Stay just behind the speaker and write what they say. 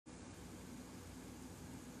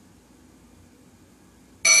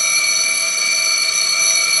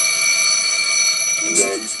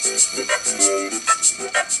Wake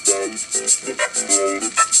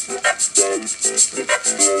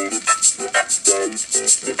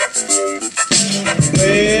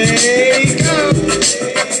up!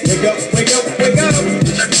 Wake up, wake up, wake up!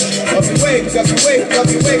 Up and wake, up and wake, up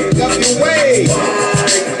and wake, up and wake!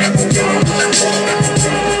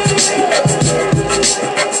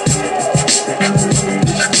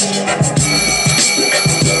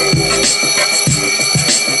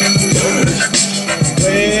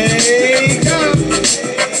 Wake up!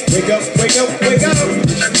 Wake up, wake up, wake up!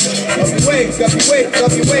 Up and wake, up and wake,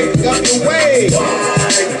 up and wake, up and wake!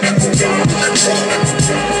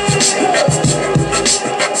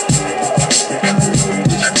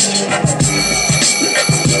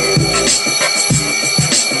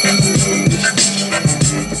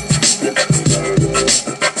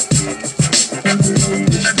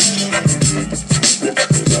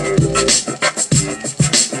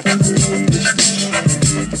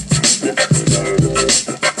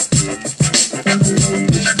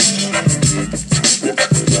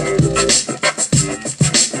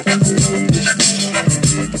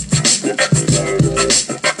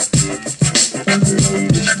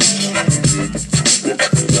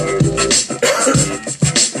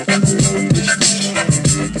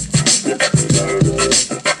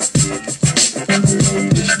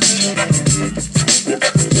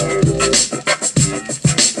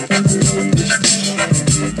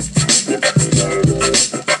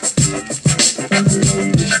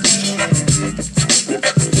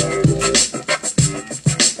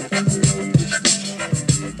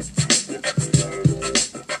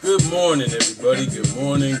 Good morning, everybody. Good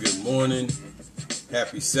morning. Good morning.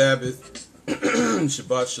 Happy Sabbath.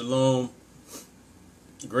 Shabbat Shalom.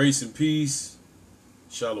 Grace and peace.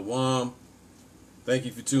 Shalom. Thank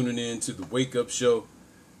you for tuning in to the Wake Up Show.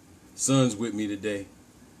 Son's with me today.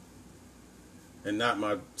 And not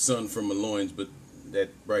my son from Maloins, but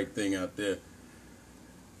that bright thing out there.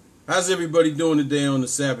 How's everybody doing today on the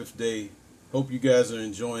Sabbath day? Hope you guys are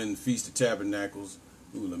enjoying the Feast of Tabernacles.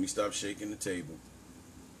 Ooh, let me stop shaking the table.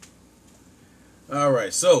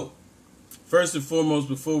 Alright, so, first and foremost,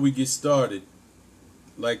 before we get started,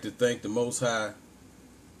 I'd like to thank the Most High.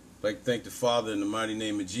 I'd like to thank the Father in the mighty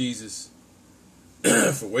name of Jesus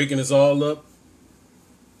for waking us all up,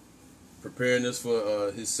 preparing us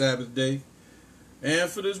for his Sabbath day, and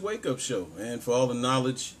for this wake-up show, and for all the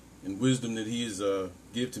knowledge and wisdom that he has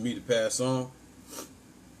given to me to pass on.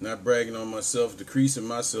 Not bragging on myself, decreasing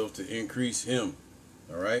myself to increase him.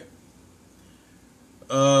 Alright?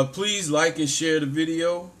 Please like and share the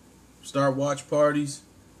video. Start watch parties.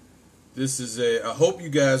 This is I hope you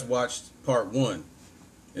guys watched part 1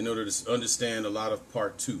 in order to understand a lot of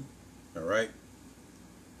part 2. Alright?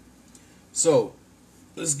 So,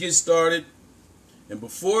 let's get started. And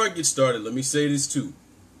before I get started, let me say this too.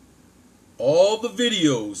 All the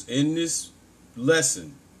videos in this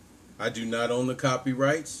lesson, I do not own the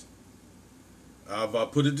copyrights. I've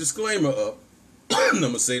put a disclaimer up. I'm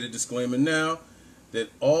going to say the disclaimer now, that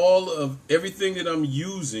all of everything that I'm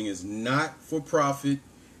using is not for profit.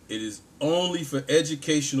 It is only for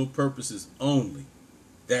educational purposes only.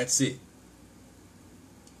 That's it.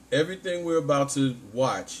 Everything we're about to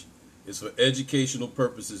watch is for educational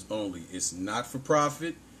purposes only. It's not for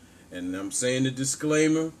profit. And I'm saying the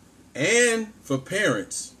disclaimer. And for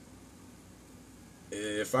parents,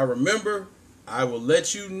 if I remember, I will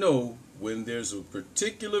let you know when there's a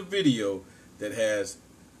particular video that has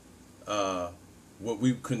what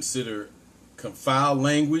we consider foul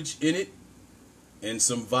language in it and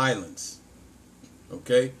some violence.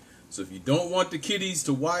 Okay? So if you don't want the kiddies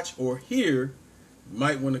to watch or hear, you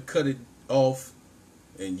might want to cut it off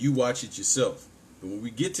and you watch it yourself. But when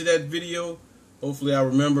we get to that video, hopefully I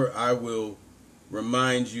remember, I will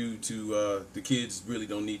remind you to the kids really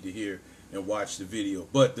don't need to hear and watch the video.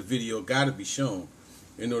 But the video got to be shown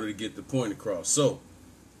in order to get the point across. So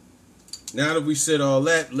now that we said all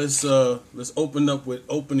that, let's open up with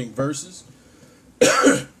opening verses.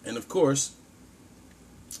 And of course,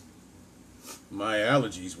 my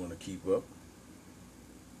allergies want to keep up.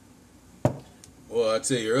 Well, I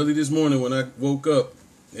tell you, early this morning when I woke up,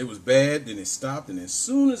 it was bad, then it stopped, and as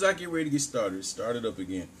soon as I get ready to get started, it started up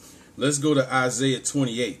again. Let's go to Isaiah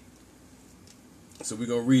 28. So we're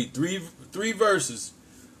going to read three verses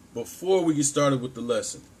before we get started with the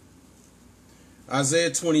lesson.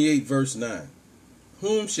 Isaiah 28 verse 9.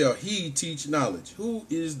 Whom shall he teach knowledge? Who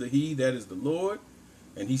is the he? That is the Lord.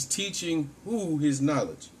 And he's teaching who his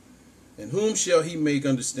knowledge? And whom shall he make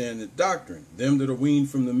understand the doctrine? Them that are weaned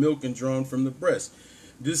from the milk and drawn from the breast.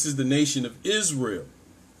 This is the nation of Israel.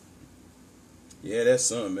 Yeah, that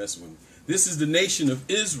son messing with me. This is the nation of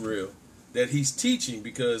Israel that he's teaching,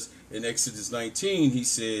 because in Exodus 19 he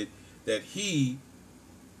said that he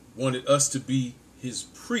wanted us to be his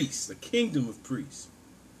priests, a kingdom of priests,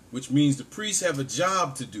 which means the priests have a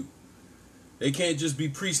job to do. They can't just be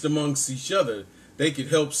priests amongst each other. They could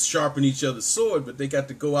help sharpen each other's sword, but they got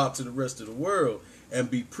to go out to the rest of the world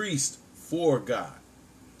and be priests for God.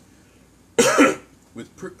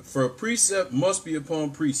 For precept must be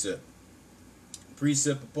upon precept,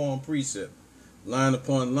 precept upon precept, line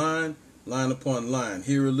upon line, line upon line,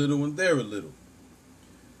 here a little and there a little.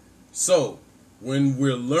 So when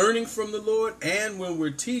we're learning from the Lord and when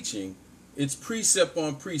we're teaching, it's precept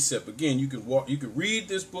on precept. Again, you can read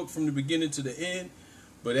this book from the beginning to the end,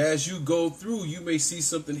 but as you go through, you may see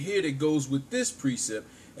something here that goes with this precept,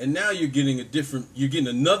 and now you're getting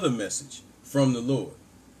another message from the Lord.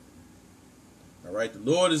 All right, the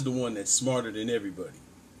Lord is the one that's smarter than everybody,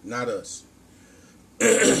 not us.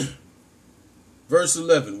 Verse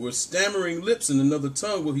 11, with stammering lips and another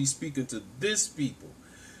tongue will he speak unto this people.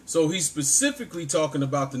 So he's specifically talking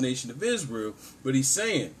about the nation of Israel, but he's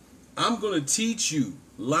saying, I'm going to teach you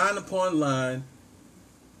line upon line,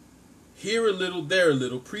 here a little, there a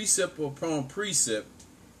little, precept upon precept,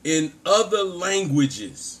 in other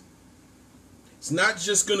languages. It's not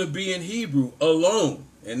just going to be in Hebrew alone,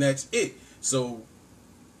 and that's it. So,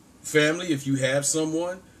 family, if you have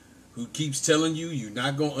someone who keeps telling you you're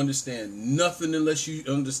not going to understand nothing unless you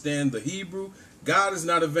understand the Hebrew, God is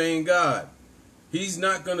not a vain God. He's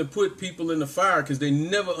not going to put people in the fire because they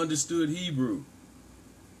never understood Hebrew.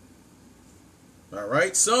 All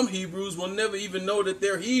right? Some Hebrews will never even know that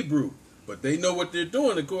they're Hebrew, but they know what they're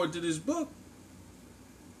doing according to this book.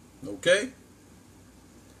 Okay?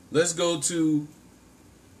 Let's go to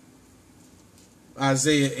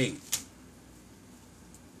Isaiah 8.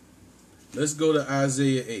 Let's go to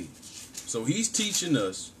Isaiah 8. So he's teaching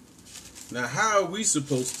us. Now, how are we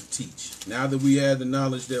supposed to teach now that we have the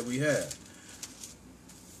knowledge that we have?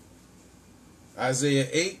 Isaiah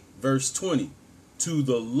 8, verse 20. To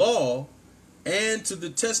the law and to the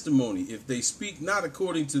testimony, if they speak not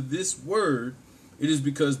according to this word, it is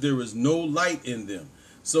because there is no light in them.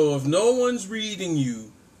 So if no one's reading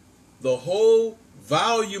you the whole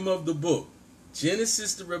volume of the book,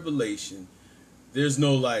 Genesis to Revelation, there's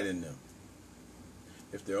no light in them.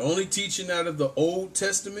 If they're only teaching out of the Old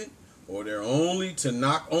Testament, or they're only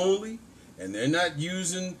Tanakh only, and they're not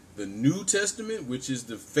using the New Testament, which is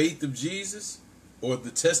the faith of Jesus, or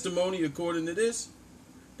the testimony according to this,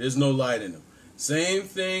 there's no light in them. Same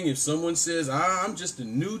thing if someone says, I'm just a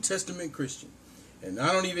New Testament Christian, and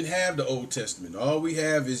I don't even have the Old Testament. All we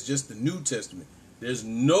have is just the New Testament. There's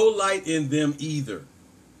no light in them either.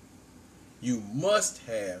 You must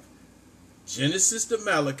have Genesis to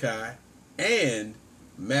Malachi and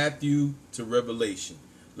Matthew to Revelation.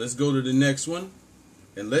 Let's go to the next one,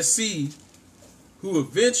 and let's see who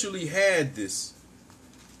eventually had this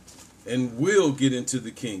and will get into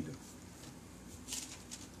the kingdom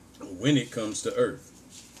when it comes to earth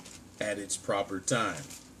at its proper time.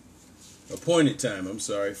 Appointed time, I'm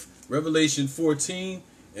sorry. Revelation 14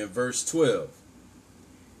 and verse 12.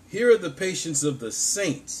 Here are the patience of the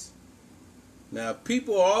saints. Now,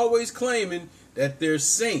 people are always claiming that they're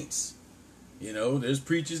saints. You know, there's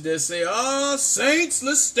preachers that say, saints,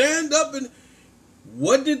 let's stand up. And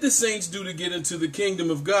what did the saints do to get into the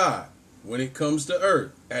kingdom of God when it comes to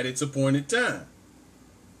earth at its appointed time?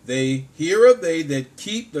 Here are they that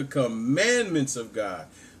keep the commandments of God.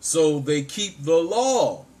 So they keep the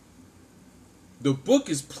law. The book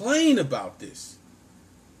is plain about this.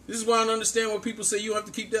 This is why I don't understand when people say you don't have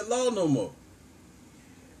to keep that law no more.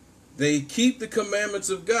 They keep the commandments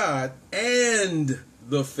of God and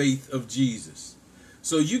the faith of Jesus.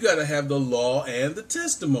 So you got to have the law and the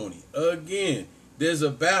testimony. Again, there's a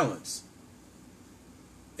balance.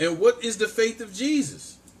 And what is the faith of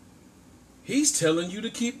Jesus? He's telling you to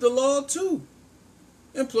keep the law too.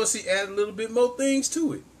 And plus he added a little bit more things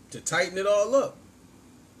to it to tighten it all up.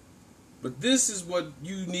 But this is what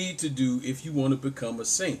you need to do if you want to become a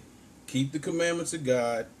saint. Keep the commandments of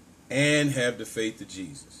God and have the faith of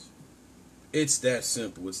Jesus. It's that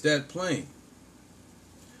simple. It's that plain.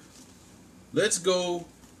 Let's go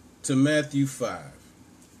to Matthew 5.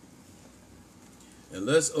 And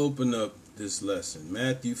let's open up this lesson.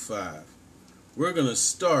 Matthew 5. We're going to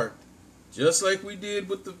start just like we did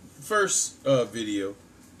with the first video,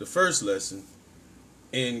 the first lesson,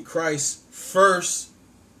 in Christ's first,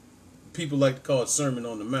 people like to call it Sermon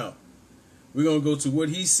on the Mount. We're going to go to what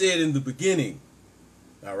he said in the beginning.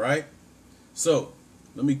 All right? So,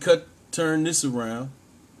 let me turn this around.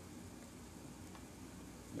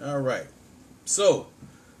 All right. So,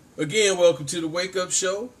 again, welcome to the Wake Up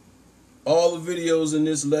Show. All the videos in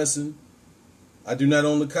this lesson I do not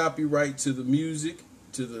own the copyright to the music,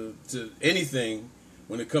 to anything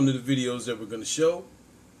when it comes to the videos that we're going to show.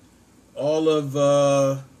 All of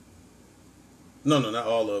no, not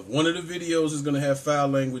all of. One of the videos is going to have foul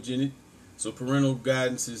language in it, so parental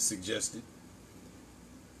guidance is suggested.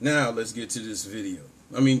 Now let's get to this video.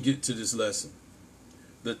 Get to this lesson.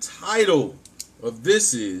 The title of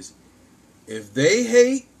this is, if they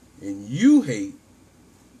hate and you hate,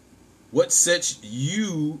 what sets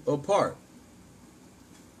you apart?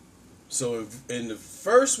 So in the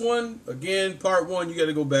first one, again, part one, you got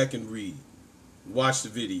to go back and watch the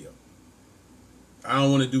video. I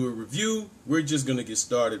don't want to do a review. We're just going to get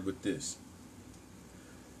started with this.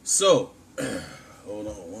 So, hold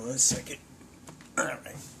on 1 second. All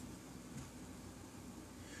right.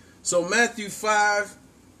 So Matthew 5,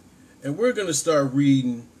 and we're going to start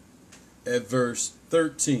reading at verse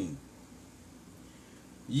 13.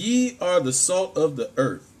 Ye are the salt of the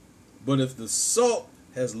earth, but if the salt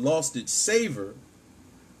has lost its savor,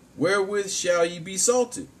 wherewith shall ye be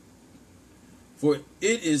salted? For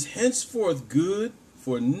it is henceforth good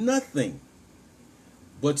for nothing,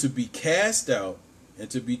 but to be cast out and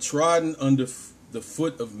to be trodden under the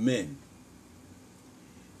foot of men.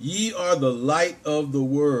 Ye are the light of the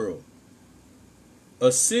world.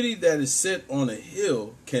 A city that is set on a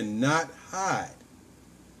hill cannot hide.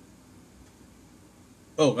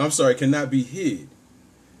 Cannot be hid.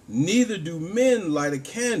 Neither do men light a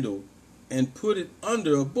candle and put it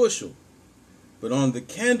under a bushel, but on the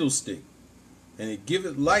candlestick, and it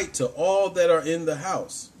giveth light to all that are in the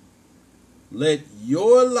house. Let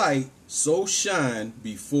your light so shine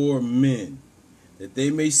before men, that they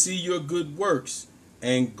may see your good works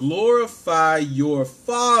and glorify your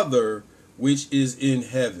Father which is in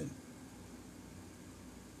heaven.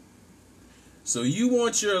 So you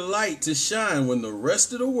want your light to shine when the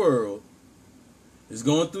rest of the world is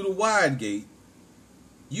going through the wide gate.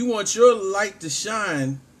 You want your light to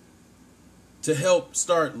shine to help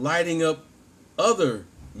start lighting up other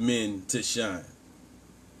men to shine.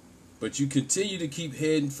 But you continue to keep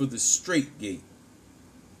heading for the straight gate.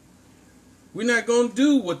 We're not going to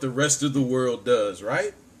do what the rest of the world does,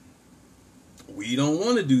 right? We don't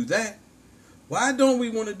want to do that. Why don't we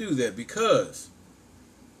want to do that? Because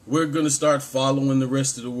we're going to start following the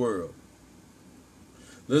rest of the world.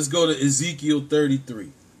 Let's go to Ezekiel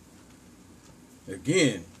 33.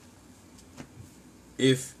 Again,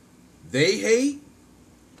 if they hate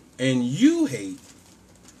and you hate,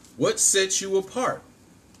 what sets you apart?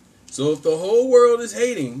 So if the whole world is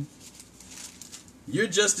hating, you're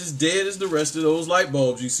just as dead as the rest of those light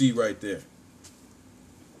bulbs you see right there.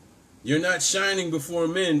 You're not shining before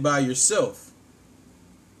men by yourself.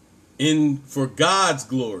 For God's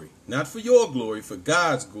glory. Not for your glory, for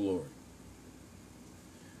God's glory.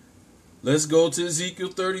 Let's go to Ezekiel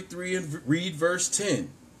 33 and read verse 10.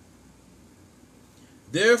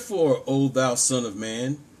 Therefore, O thou son of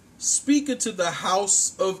man, speak unto the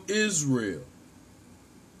house of Israel.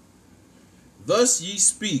 Thus ye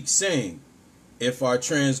speak, saying, if our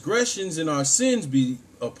transgressions and our sins be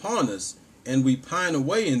upon us, and we pine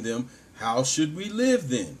away in them, how should we live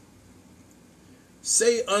then?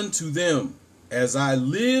 Say unto them, as I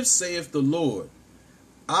live, saith the Lord,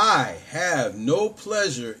 I have no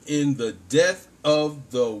pleasure in the death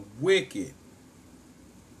of the wicked,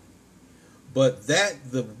 but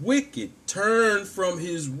that the wicked turn from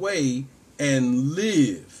his way and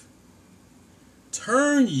live.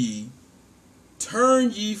 Turn ye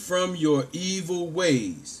from your evil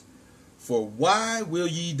ways, for why will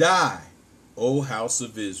ye die, O house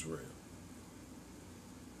of Israel?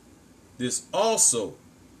 This also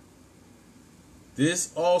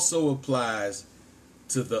applies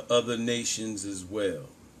to the other nations as well.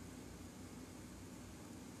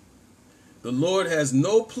 The Lord has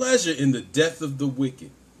no pleasure in the death of the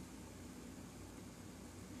wicked.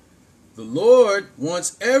 The Lord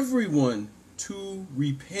wants everyone to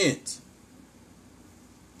repent.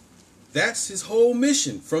 That's his whole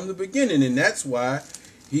mission from the beginning, and that's why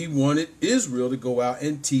he wanted Israel to go out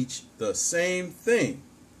and teach the same thing.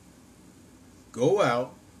 Go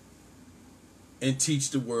out and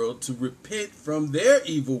teach the world to repent from their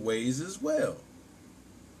evil ways as well.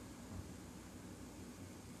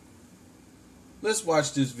 Let's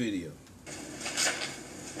watch this video.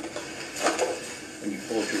 When you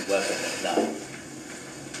pulled your weapon at night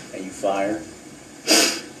and you fired,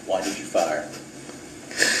 why did you fire?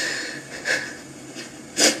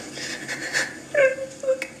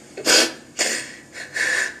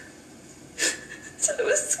 I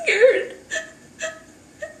was scared.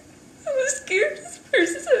 I was scared this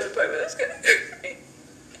person was going to hurt me.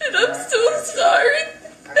 And I'm so sorry.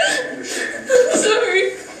 I'm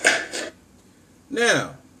sorry.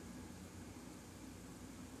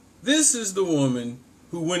 is the woman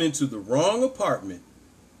who went into the wrong apartment,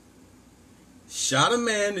 shot a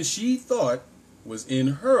man that she thought was in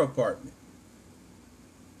her apartment,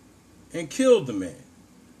 and killed the man.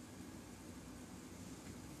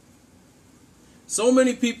 So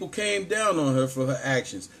many people came down on her for her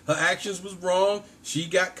actions. Her actions was wrong. She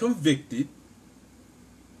got convicted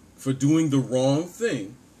for doing the wrong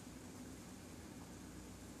thing.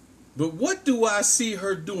 But what do I see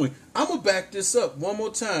her doing? I'm going to back this up one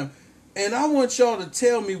more time. And I want y'all to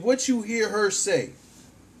tell me what you hear her say.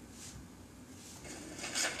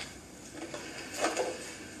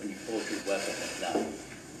 When you pulled your weapon at night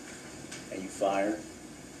and you fired,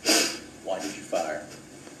 why did you fire?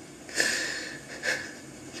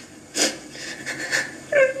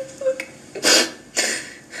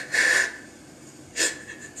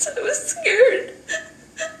 So I was scared.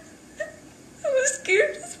 I was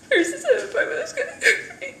scared this person's apartment was gonna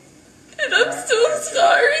hurt me. And I'm so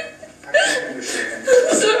sorry. I'm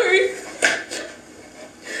sorry.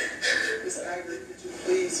 Miss Ivory, could you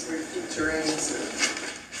please repeat your answer?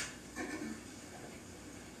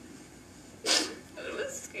 I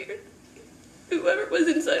was scared. Whoever was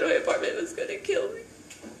inside my apartment was gonna kill me.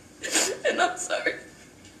 And I'm sorry.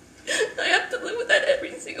 I have to live with that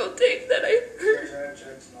every single day that I hurt.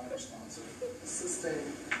 Jack's not responsive.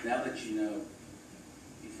 Sustained. Now that you know,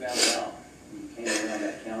 you found out when you came around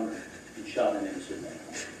that counter and shot an innocent man.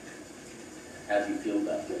 How do you feel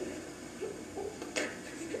about that?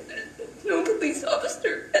 No police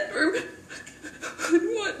officer ever would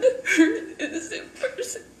want to hurt an innocent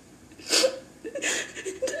person.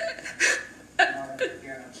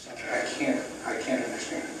 I can't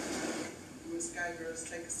understand. Miss Sky Girls,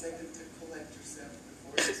 take a second to collect yourself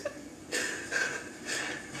before you speak.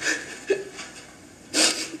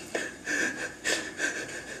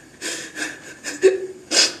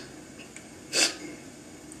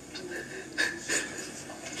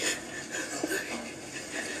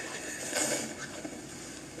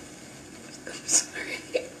 I'm sorry.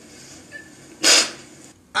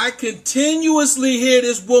 I continuously hear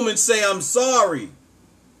this woman say, I'm sorry.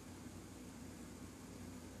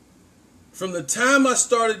 From the time I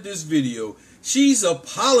started this video, she's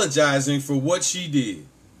apologizing for what she did.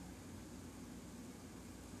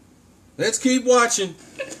 Let's keep watching.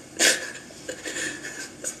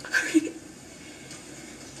 Sorry.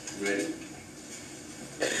 Ready?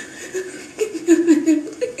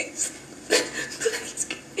 Please.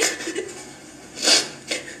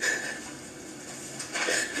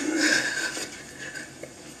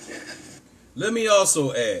 Let me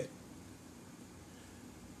also add,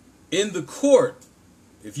 in the court,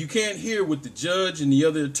 if you can't hear what the judge and the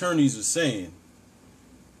other attorneys are saying,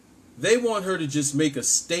 they want her to just make a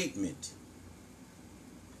statement.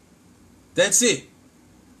 That's it.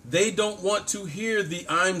 They don't want to hear the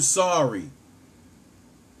I'm sorry.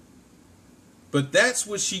 But that's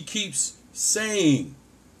what she keeps saying.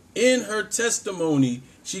 In her testimony,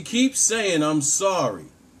 she keeps saying, I'm sorry.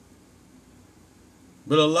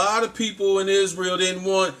 But a lot of people in Israel didn't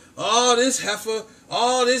want, oh, this heifer,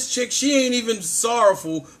 oh, this chick, she ain't even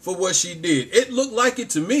sorrowful for what she did. It looked like it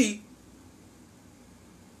to me.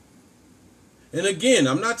 And again,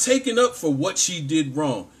 I'm not taking up for what she did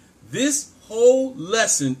wrong. This whole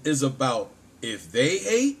lesson is about if they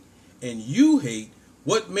hate and you hate,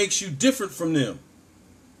 what makes you different from them?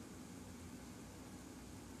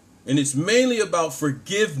 And it's mainly about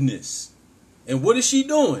forgiveness. And what is she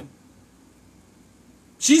doing?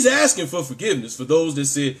 She's asking for forgiveness for those that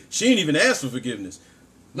said she ain't even asked for forgiveness.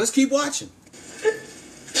 Let's keep watching.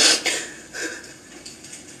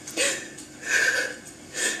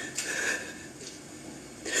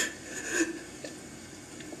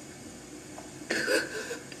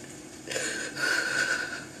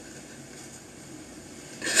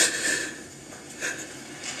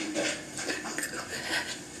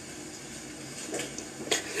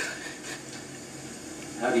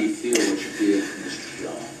 How do you feel what you did, Mr.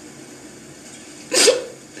 Shaw?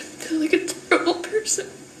 I feel like a terrible person.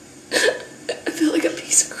 I feel like a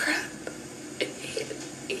piece of crap. I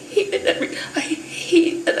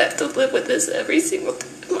hate that I have to live with this every single day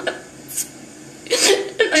of my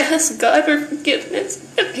life. And I ask God for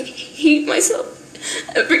forgiveness, and I hate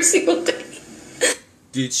myself every single day.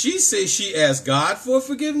 Did she say she asked God for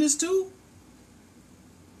forgiveness too?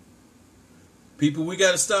 People, we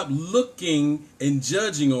got to stop looking and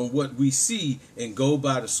judging on what we see and go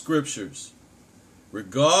by the scriptures.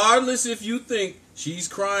 Regardless if you think she's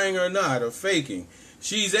crying or not or faking,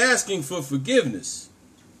 she's asking for forgiveness.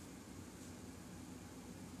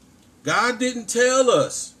 God didn't tell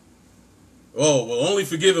us, oh, well, only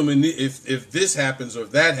forgive him if this happens or if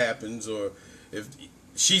that happens, or if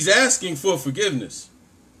She's asking for forgiveness.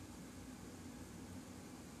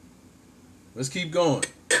 Let's keep going.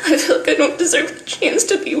 I feel like I don't deserve the chance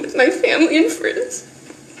to be with my family and friends.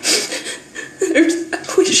 I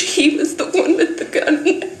wish he was the one with the gun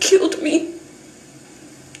that killed me.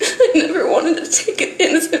 I never wanted to take an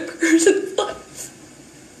innocent person's life.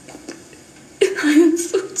 And I am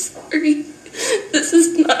so sorry. This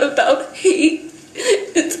is not about hate.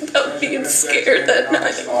 It's about being scared that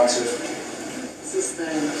night.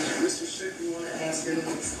 Mr. Shook, you want to ask your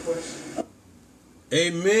next question?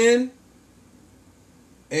 Amen.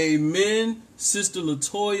 Amen, Sister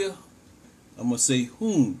Latoya. I'm going to say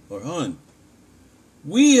whom or hun.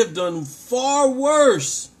 We have done far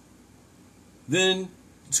worse than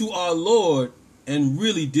to our Lord and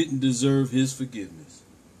really didn't deserve his forgiveness.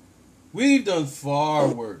 We've done far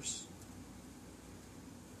worse.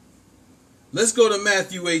 Let's go to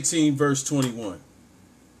Matthew 18, verse 21.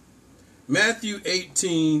 Matthew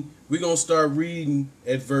 18, we're going to start reading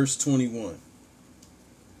at verse 21.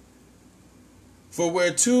 For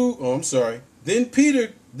where two, then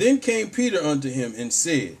came Peter unto him and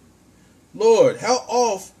said, Lord, how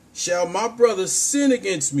oft shall my brother sin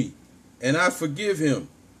against me, and I forgive him?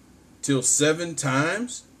 Till 7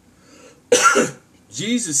 times?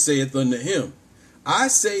 Jesus saith unto him, I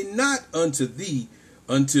say not unto thee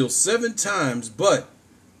until 7 times, but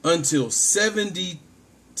until 70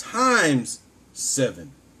 times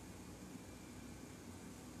 7.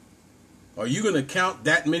 Are you going to count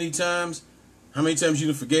that many times? How many times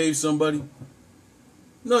you forgave somebody?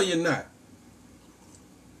 No, you're not.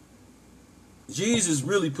 Jesus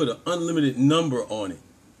really put an unlimited number on it.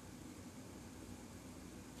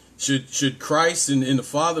 Should Christ and the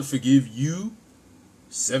Father forgive you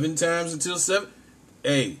 7 times until 7?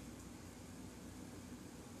 Hey,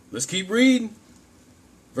 let's keep reading.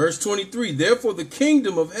 Verse 23, therefore the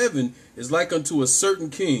kingdom of heaven is like unto a certain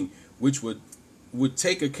king, which would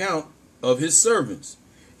take account of his servants.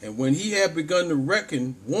 And when he had begun to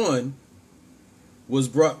reckon, one was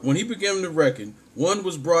brought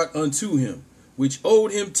unto him, which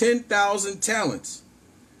owed him 10,000 talents.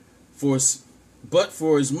 But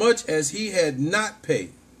for as much as he had not to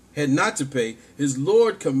pay, his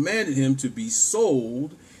Lord commanded him to be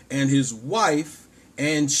sold, and his wife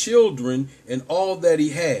and children and all that he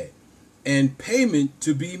had, and payment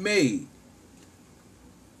to be made.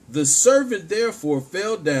 The servant therefore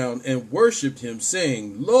fell down and worshipped him,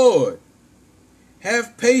 saying, Lord,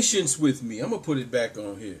 have patience with me. I'm going to put it back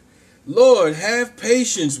on here. Lord, have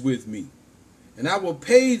patience with me, and I will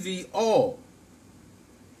pay thee all.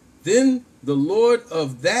 Then the Lord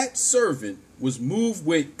of that servant was moved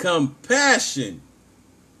with compassion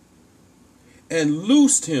and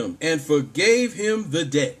loosed him and forgave him the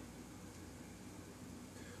debt.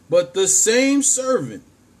 But the same servant,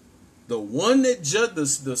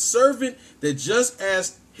 the servant that just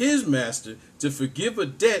asked his master to forgive a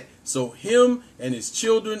debt so him and his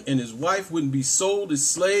children and his wife wouldn't be sold as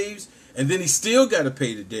slaves, and then he still got to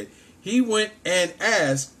pay the debt, he went and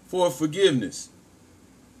asked for forgiveness.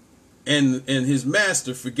 And his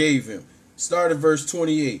master forgave him. Start at verse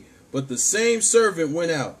 28. But the same servant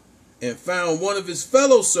went out and found one of his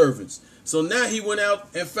fellow servants. So now he went out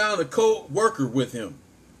and found a co-worker with him,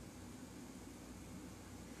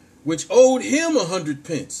 which owed him 100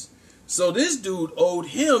 pence. So this dude owed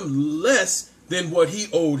him less than what he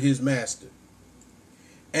owed his master.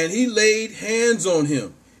 And he laid hands on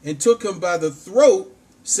him and took him by the throat,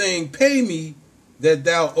 saying, pay me that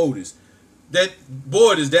thou owest. That,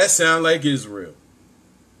 boy, does that sound like Israel?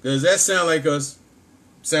 Does that sound like us?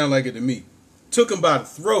 Sound like it to me. Took him by the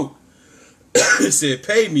throat and said,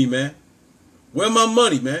 pay me, man. Where my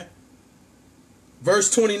money, man?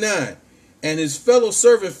 Verse 29. And his fellow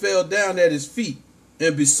servant fell down at his feet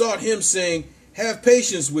and besought him, saying, have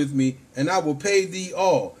patience with me, and I will pay thee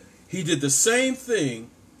all. He did the same thing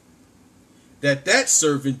that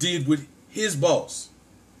servant did with his boss.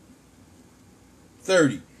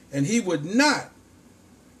 30. And he would not,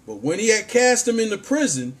 but when he had cast him into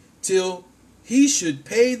prison till he should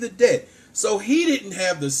pay the debt. So he didn't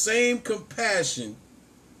have the same compassion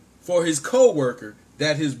for his co-worker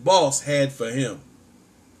that his boss had for him.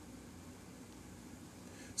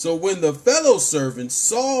 So when the fellow servants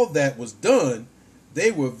saw that was done,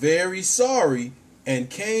 they were very sorry and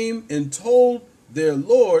came and told their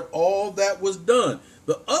Lord all that was done.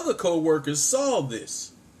 The other co-workers saw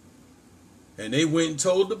this, and they went and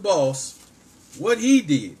told the boss what he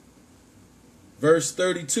did. Verse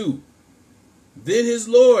 32. Then his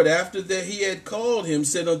Lord, after that he had called him,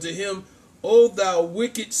 said unto him, O thou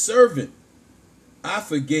wicked servant, I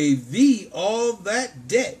forgave thee all that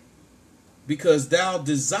debt, because thou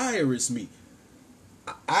desirest me.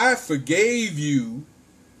 I forgave you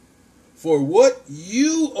for what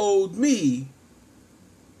you owed me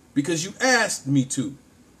because you asked me to.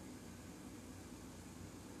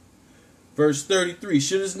 Verse 33,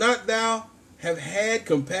 shouldest not thou have had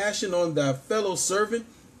compassion on thy fellow servant,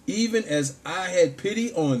 even as I had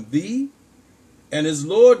pity on thee? And his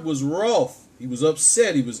Lord was wroth. He was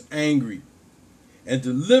upset. He was angry, and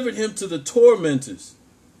delivered him to the tormentors,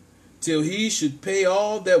 till he should pay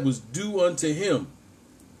all that was due unto him.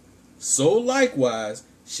 So likewise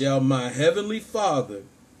shall my heavenly Father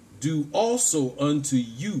do also unto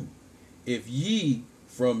you, if ye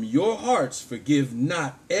from your hearts forgive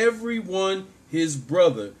not every one his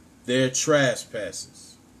brother their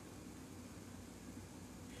trespasses.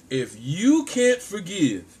 If you can't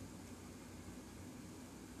forgive,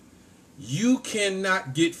 you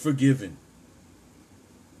cannot get forgiven.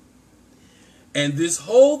 And this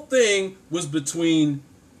whole thing was between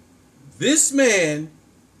this man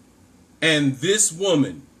and this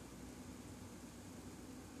woman.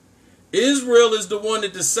 Israel is the one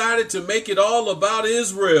that decided to make it all about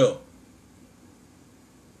Israel.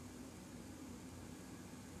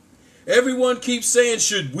 Everyone keeps saying,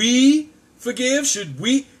 should we forgive? Should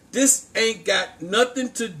we? This ain't got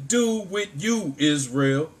nothing to do with you,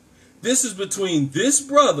 Israel. This is between this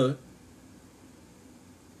brother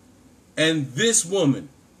and this woman.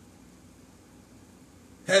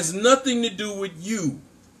 Has nothing to do with you.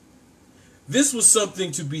 This was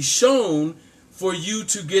something to be shown for you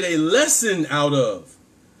to get a lesson out of.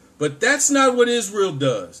 But that's not what Israel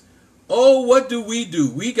does. Oh, what do?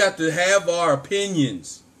 We got to have our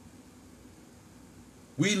opinions.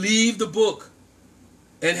 We leave the book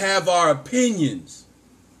and have our opinions.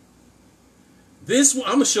 I'm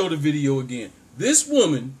going to show the video again. This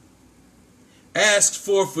woman asked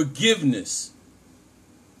for forgiveness.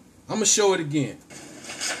 I'm going to show it again.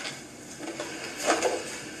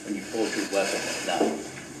 When you pulled your weapon at night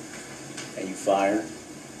and you fired,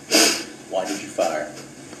 why did you fire?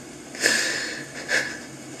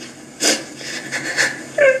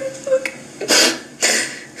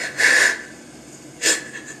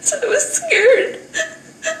 So I was scared.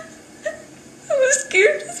 I was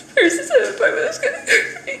scared this person's apartment was going to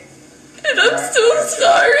hurt me. And I'm so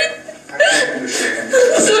sorry. I'm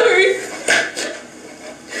sorry.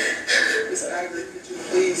 Ms. Ivory, could you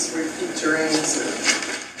please repeat your answer?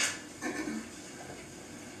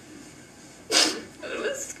 I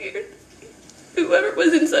was scared. Whoever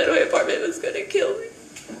was inside my apartment was going to kill me.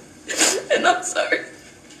 And I'm sorry.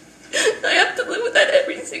 I have to live with that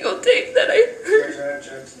every single day that I heard.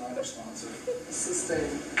 Judge, non-responsive.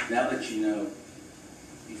 Sustained. Now that you know,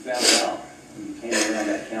 you found out when you came around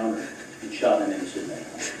that counter and shot an innocent man.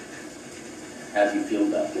 How do you feel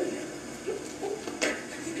about that?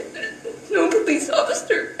 No police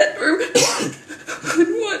officer ever would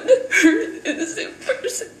want to hurt an innocent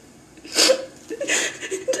person.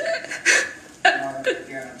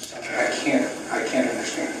 I can't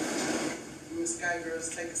understand. Ms. Geiger,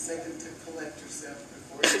 take a second to collect yourself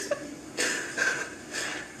before you speak.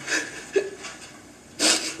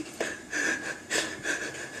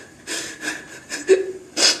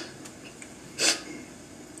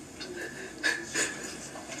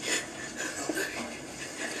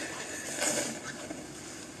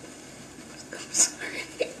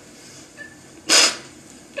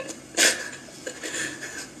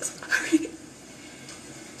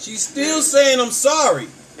 She's still saying, I'm sorry.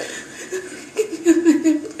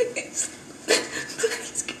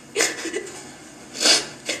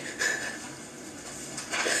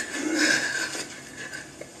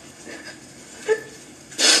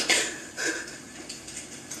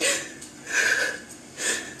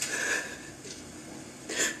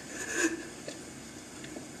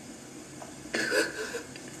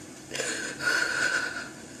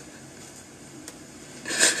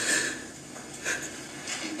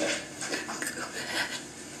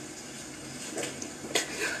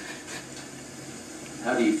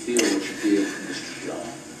 How do you feel what you did, Mr. John?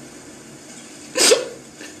 I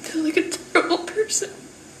feel like a terrible person.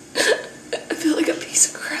 I feel like a piece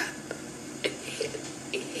of crap. I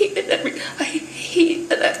hate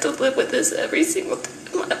that I have to live with this every single day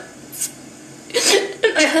of my life.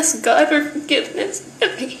 And I ask God for forgiveness.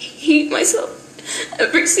 And I hate myself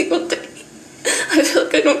every single day. I feel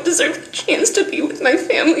like I don't deserve the chance to be with my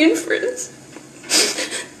family and friends.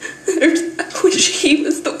 I wish he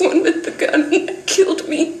was the one with the gun that killed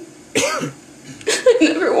me. I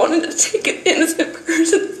never wanted to take an innocent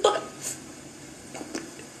person's life.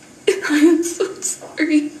 And I am so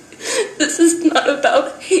sorry. This is not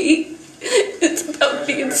about hate. It's about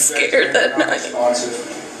being scared that night.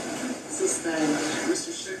 Sustained.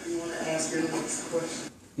 Mr. Shook, you want to ask your next?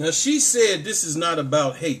 question. Now, she said this is not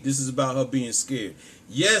about hate. This is about her being scared.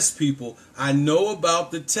 Yes, people, I know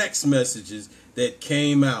about the text messages that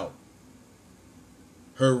came out.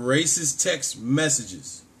 Her racist text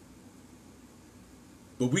messages.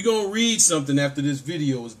 But we're going to read something after this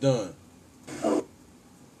video is done.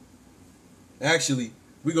 Actually,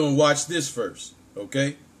 we're going to watch this first,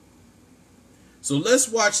 okay? So let's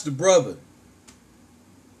watch the brother.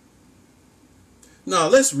 No,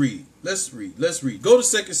 let's read. Let's read. Go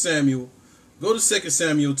to 2 Samuel. Go to 2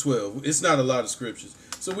 Samuel 12. It's not a lot of scriptures.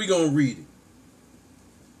 So we're going to read it.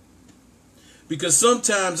 Because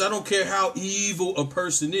sometimes I don't care how evil a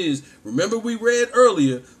person is. Remember we read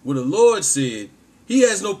earlier what the Lord said. He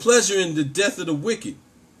has no pleasure in the death of the wicked.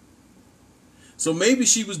 So maybe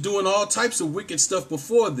she was doing all types of wicked stuff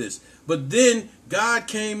before this. But then God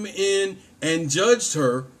came in and judged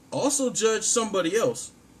her. Also judged somebody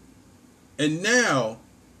else. And now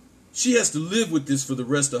she has to live with this for the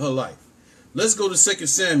rest of her life. Let's go to 2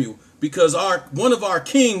 Samuel, because one of our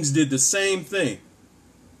kings did the same thing.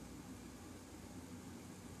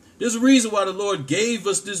 There's a reason why the Lord gave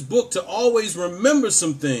us this book, to always remember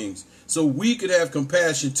some things so we could have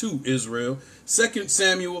compassion too, Israel. 2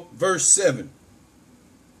 Samuel verse 7.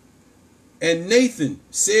 And Nathan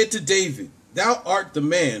said to David, thou art the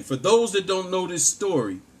man. For those that don't know this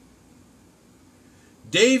story,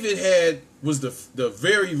 David was the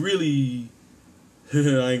very really, I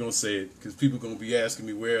ain't gonna say it because people gonna be asking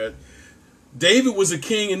me where. David was a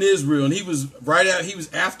king in Israel, and he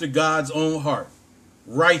was after God's own heart,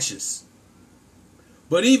 righteous.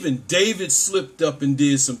 But even David slipped up and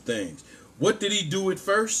did some things. What did he do at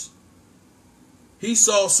first? He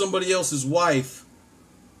saw somebody else's wife,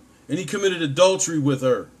 and he committed adultery with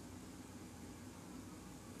her.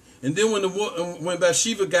 And then when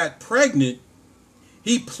Bathsheba got pregnant,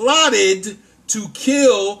 he plotted to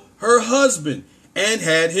kill her husband and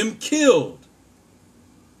had him killed.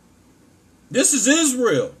 This is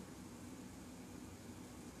Israel.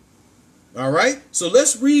 All right. So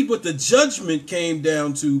let's read what the judgment came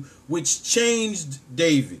down to, which changed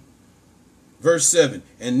David. Verse 7.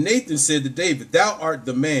 And Nathan said to David, thou art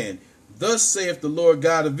the man. Thus saith the Lord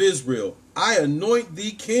God of Israel, I anoint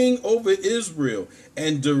thee king over Israel,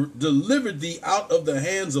 and delivered thee out of the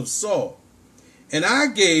hands of Saul. And I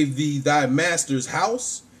gave thee thy master's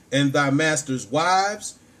house and thy master's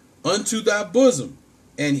wives unto thy bosom,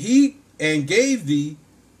 and gave thee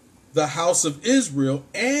the house of Israel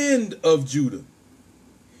and of Judah.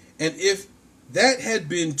 And if that had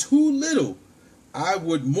been too little, I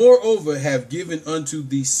would moreover have given unto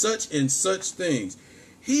thee such and such things.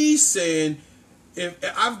 He's saying, if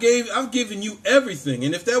I've given you everything,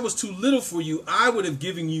 and if that was too little for you, I would have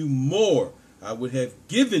given you more. I would have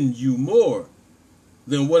given you more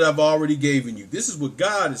than what I've already given you. This is what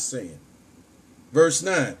God is saying. Verse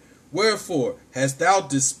 9. Wherefore hast thou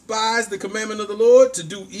despised the commandment of the Lord to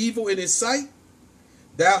do evil in his sight?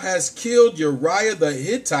 Thou hast killed Uriah the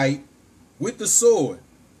Hittite with the sword.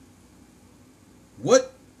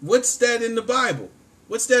 What's that in the Bible?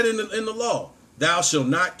 What's that in the law? Thou shalt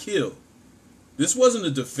not kill. This wasn't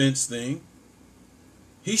a defense thing.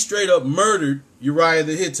 He straight up murdered Uriah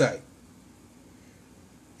the Hittite.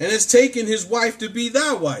 And has taken his wife to be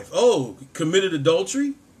thy wife. Oh, committed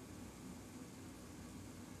adultery?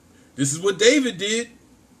 This is what David did.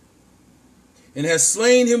 And has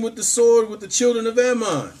slain him with the sword with the children of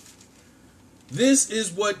Ammon. This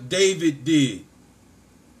is what David did.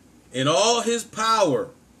 In all his power.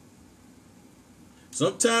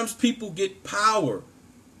 Sometimes people get power.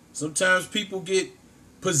 Sometimes people get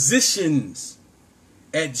positions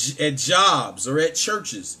at jobs or at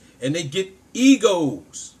churches. And they get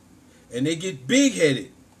egos. And they get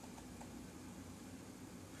big-headed.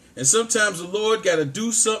 And sometimes the Lord got to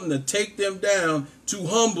do something to take them down, to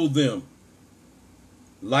humble them.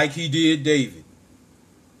 Like he did David.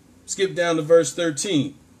 Skip down to verse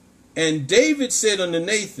 13. And David said unto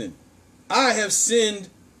Nathan, I have sinned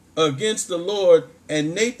against the Lord.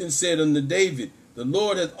 And Nathan said unto David, the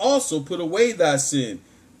Lord hath also put away thy sin.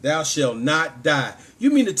 Thou shalt not die.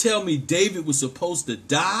 You mean to tell me David was supposed to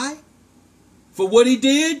die for what he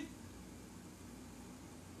did?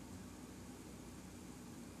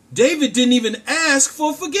 David didn't even ask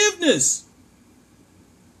for forgiveness.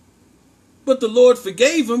 But the Lord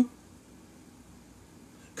forgave him.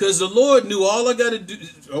 Because the Lord knew all I got to do.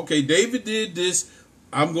 Okay, David did this.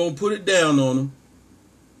 I'm going to put it down on him.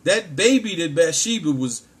 That baby that Bathsheba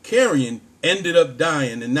was carrying ended up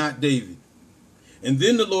dying and not David. And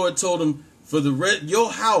then the Lord told him, for the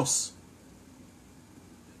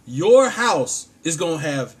your house is going to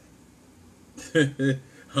have,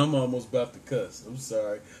 I'm almost about to cuss. I'm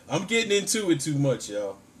sorry. I'm getting into it too much,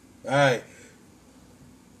 y'all. All right.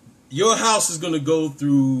 Your house is going to go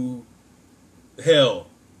through hell.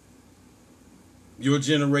 Your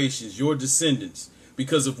generations, your descendants,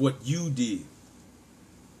 because of what you did.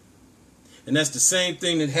 And that's the same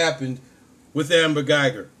thing that happened with Amber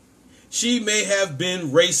Geiger. She may have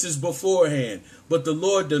been racist beforehand, but the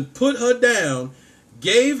Lord done put her down,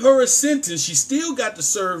 gave her a sentence. She still got to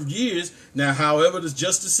serve years. Now, however the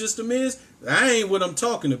justice system is, that ain't what I'm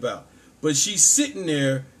talking about. But she's sitting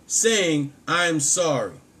there saying, I'm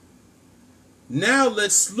sorry. Now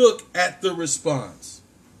let's look at the response.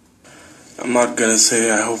 I'm not gonna say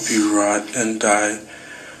I hope you rot and die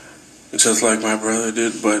just like my brother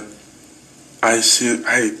did, but I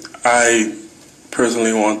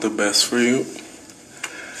personally want the best for you.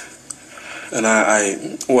 And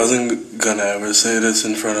I wasn't gonna ever say this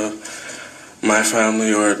in front of my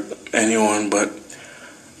family or anyone, but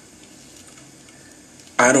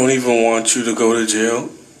I don't even want you to go to jail.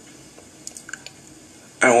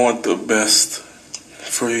 I want the best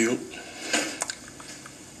for you.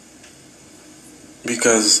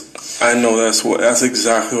 Because I know that's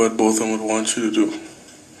exactly what both of them would want you to do.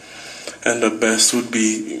 And the best would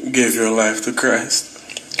be give your life to Christ.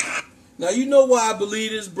 Now you know why I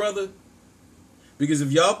believe this, brother? Because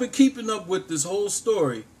if y'all been keeping up with this whole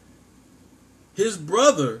story, his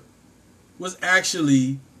brother was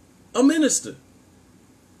actually a minister,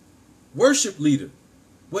 worship leader,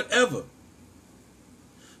 whatever.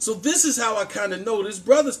 So this is how I kind of know this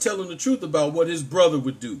brother's telling the truth about what his brother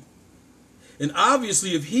would do. And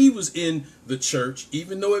obviously, if he was in the church,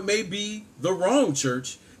 even though it may be the wrong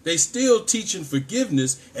church, they still teaching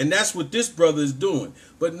forgiveness, and that's what this brother is doing.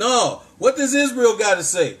 But no, what does Israel got to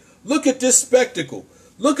say? Look at this spectacle.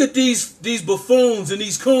 Look at these buffoons and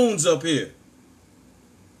these coons up here.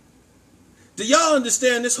 Do y'all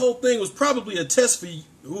understand this whole thing was probably a test for you?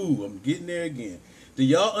 Ooh, I'm getting there again. Do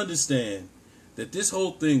y'all understand that this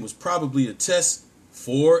whole thing was probably a test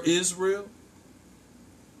for Israel?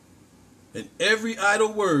 And every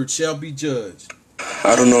idle word shall be judged.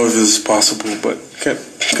 I don't know if this is possible, but can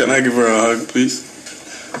I give her a hug, please?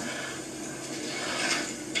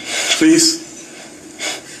 Please?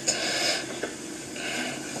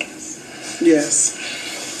 Yes.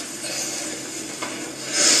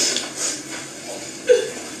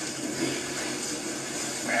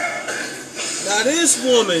 Now this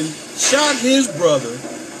woman shot his brother,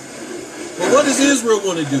 but what does Israel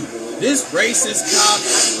want to do? This racist cop,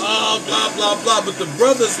 oh, blah, blah, blah. But the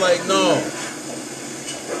brother's like, no,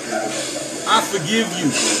 I forgive you.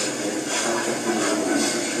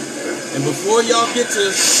 And before y'all get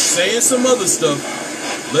to saying some other stuff,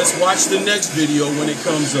 let's watch the next video when it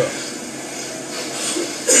comes up.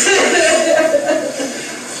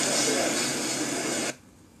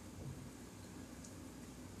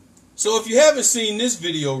 So if you haven't seen this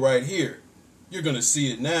video right here, you're going to see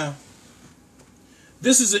it now.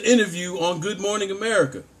 This is an interview on Good Morning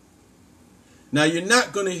America. Now, you're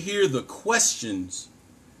not going to hear the questions,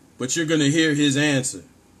 but you're going to hear his answer.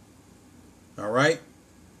 All right?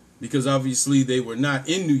 Because obviously they were not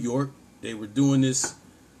in New York. They were doing this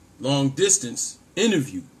long distance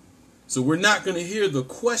interview. So we're not going to hear the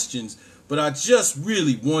questions, but I just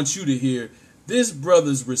really want you to hear this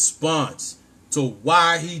brother's response to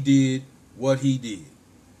why he did what he did.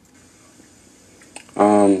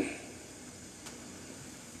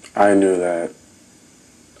 I knew that.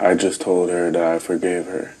 I just told her that I forgave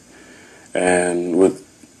her. And with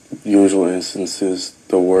usual instances,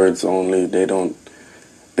 the words only, they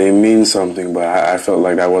mean something, but I felt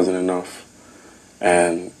like that wasn't enough.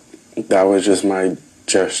 And that was just my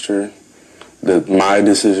gesture, my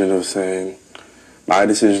decision to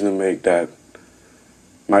make that,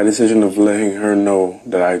 my decision of letting her know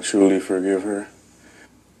that I truly forgive her.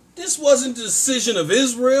 This wasn't the decision of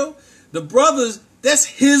Israel. The brothers, that's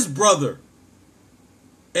his brother.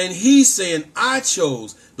 And he's saying, I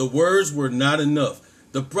chose. The words were not enough.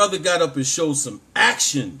 The brother got up and showed some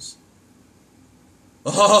actions.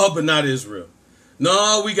 Oh, but not Israel.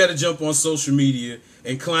 No, we got to jump on social media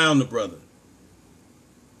and clown the brother.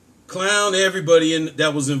 Clown everybody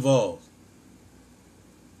that was involved.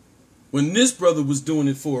 When this brother was doing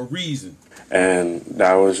it for a reason. And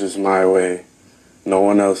that was just my way. No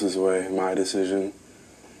one else's way. My decision.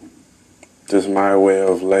 Just my way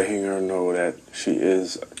of letting her know that she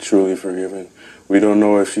is truly forgiven. We don't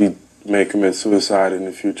know if she may commit suicide in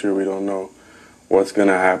the future. We don't know what's going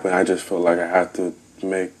to happen. I just felt like I had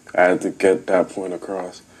to get that point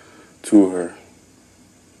across to her.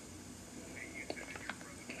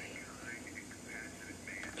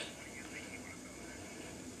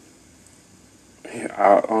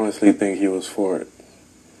 I honestly think he was for it.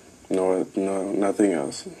 No, nothing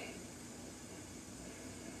else.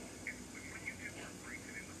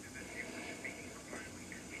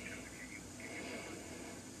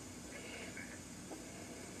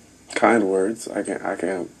 Kind words. I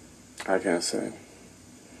can't say.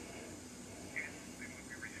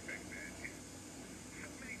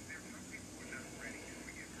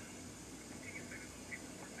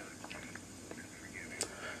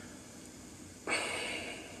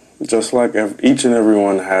 Just like each and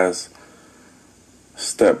everyone has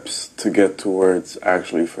steps to get towards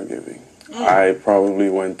actually forgiving. I probably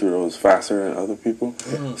went through those faster than other people.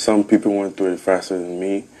 Some people went through it faster than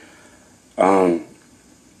me.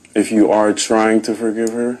 If you are trying to forgive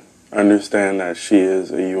her, understand that she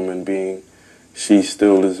is a human being. She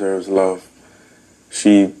still deserves love.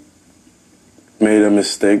 She made a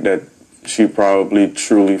mistake that she probably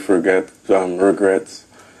truly regrets.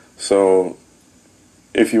 So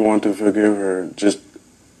if you want to forgive her, just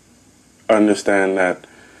understand that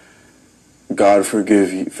God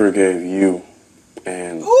forgave you.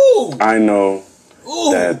 And I know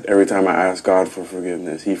that every time I ask God for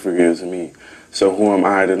forgiveness, he forgives me. So who am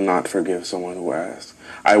I to not forgive someone who asked?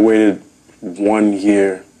 I waited 1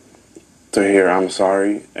 year to hear I'm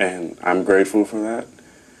sorry, and I'm grateful for that.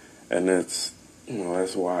 And that's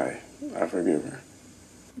why I forgive her.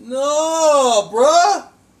 No, bruh.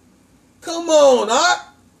 Come on,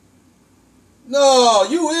 Doc. No,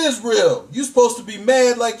 you Israel. You supposed to be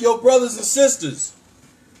mad like your brothers and sisters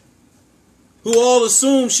who all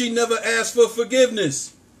assume she never asked for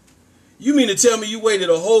forgiveness. You mean to tell me you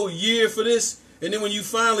waited a whole year for this, and then when you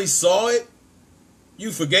finally saw it,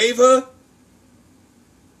 you forgave her?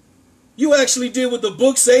 You actually did what the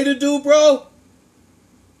book say to do, bro?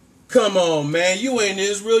 Come on, man. You ain't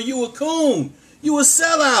Israel. You a coon. You a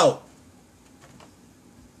sellout.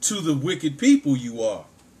 To the wicked people you are.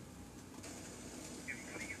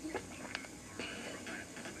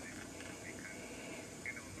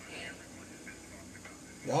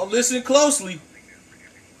 Y'all listen closely.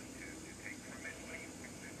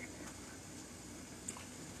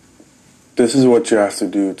 This is what you have to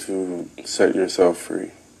do to set yourself free,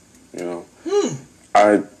 you know.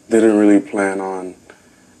 I didn't really plan on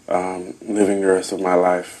living the rest of my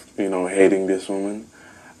life, you know, hating this woman.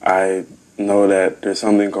 I know that there's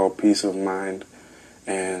something called peace of mind,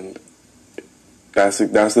 and that's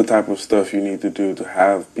the type of stuff you need to do to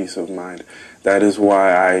have peace of mind. That is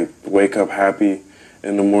why I wake up happy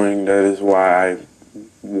in the morning. That is why I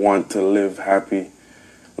want to live happy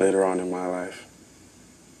later on in my life.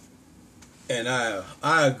 And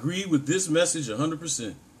I agree with this message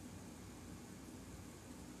 100%.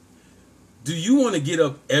 Do you want to get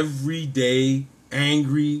up every day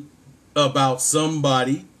angry about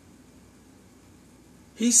somebody?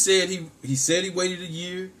 He said he waited a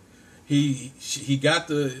year. He got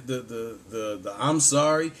the I'm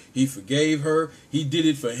sorry. He forgave her. He did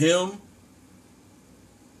it for him.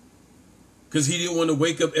 Because he didn't want to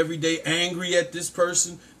wake up every day angry at this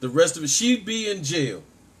person. The rest of it, she'd be in jail.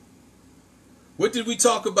 What did we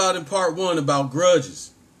talk about in part 1 about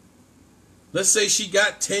grudges? Let's say she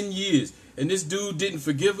got 10 years and this dude didn't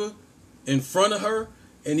forgive her in front of her,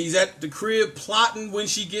 and he's at the crib plotting when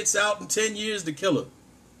she gets out in 10 years to kill her.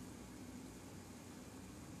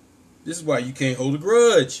 This is why you can't hold a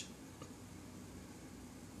grudge.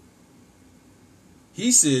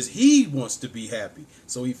 He says he wants to be happy,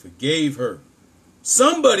 so he forgave her.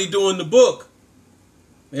 Somebody doing the book.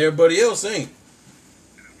 Everybody else ain't.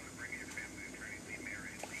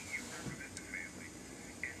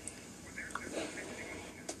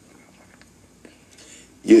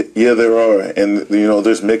 Yeah, there are, and you know,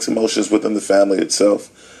 there's mixed emotions within the family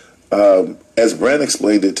itself. As Brent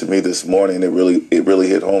explained it to me this morning, it really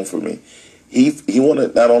hit home for me. He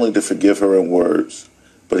wanted not only to forgive her in words,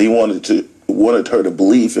 but he wanted her to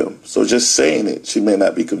believe him. So just saying it, she may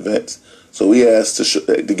not be convinced. So he asked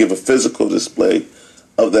to give a physical display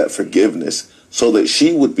of that forgiveness, so that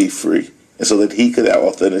she would be free, and so that he could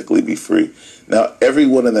authentically be free. Now,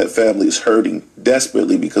 everyone in that family is hurting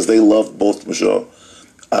desperately because they love both Michelle.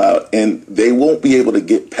 And they won't be able to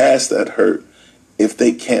get past that hurt if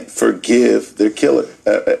they can't forgive their killer,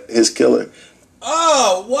 his killer.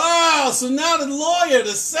 Oh, wow. So now the lawyer,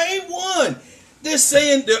 the same one.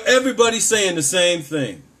 Everybody's saying the same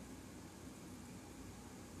thing.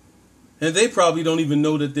 And they probably don't even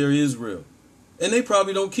know that they're Israel. And they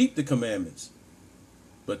probably don't keep the commandments.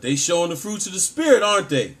 But they showing the fruits of the Spirit, aren't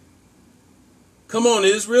they? Come on,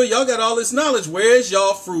 Israel. Y'all got all this knowledge. Where's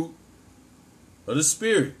y'all fruit of the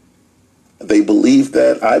Spirit? They believe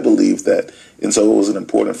that. I believe that. And so it was an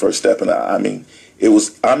important first step. And I mean,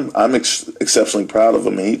 I'm exceptionally proud of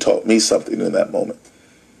him, and he taught me something in that moment.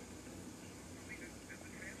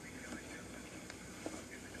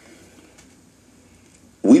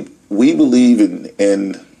 We believe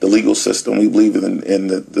in the legal system. We believe in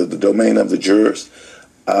the domain of the jurors.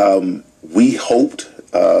 We hoped,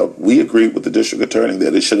 we agreed with the district attorney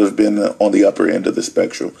that it should have been on the upper end of the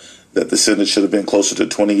spectrum, that the sentence should have been closer to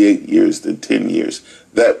 28 years than 10 years.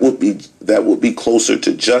 That would be closer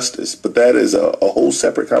to justice, but that is a whole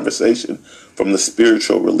separate conversation from the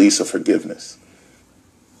spiritual release of forgiveness.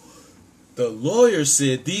 The lawyer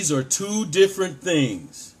said these are two different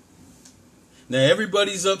things. Now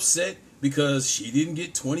everybody's upset because she didn't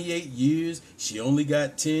get 28 years, she only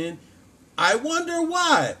got 10. I wonder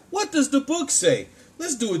why. What does the book say?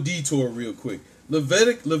 Let's do a detour real quick.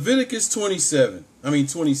 Leviticus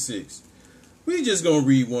 26. We just gonna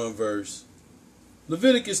read one verse.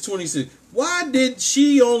 Leviticus 26. Why did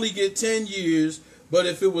she only get 10 years, but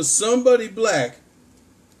if it was somebody black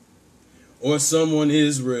or someone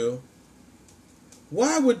Israel,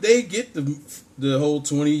 why would they get the whole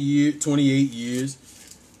 28 years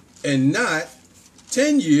and not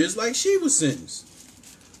 10 years like she was sentenced?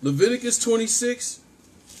 Leviticus 26,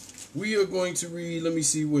 we are going to read, let me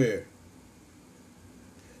see where.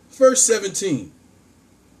 Verse 17.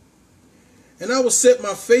 And I will set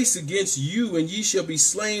my face against you, and ye shall be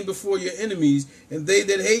slain before your enemies, and they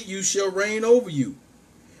that hate you shall reign over you.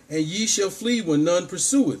 And ye shall flee when none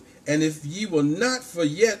pursueth. And if ye will not for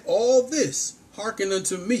yet all this hearken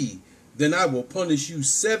unto me, then I will punish you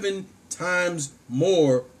 7 times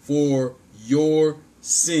more for your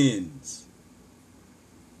sins.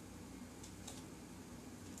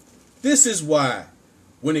 This is why,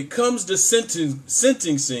 when it comes to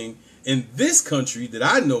sentencing in this country that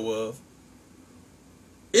I know of,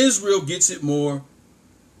 Israel gets it more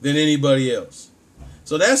than anybody else.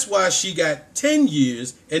 So that's why she got 10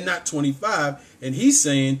 years and not 25. And he's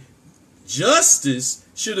saying justice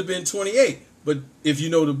should have been 28. But if you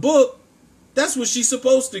know the book, that's what she's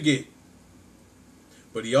supposed to get.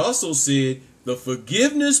 But he also said the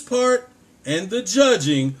forgiveness part and the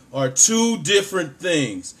judging are two different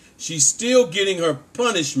things. She's still getting her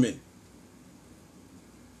punishment,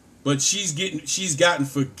 but she's gotten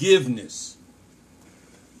forgiveness.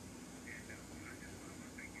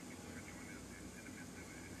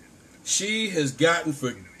 She has gotten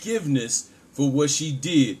forgiveness for what she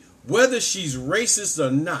did. Whether she's racist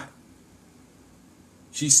or not,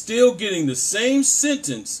 she's still getting the same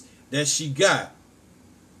sentence that she got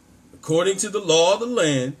according to the law of the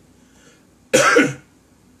land.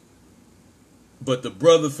 But the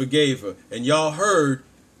brother forgave her. And y'all heard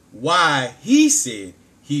why he said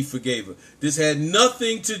he forgave her. This had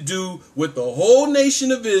nothing to do with the whole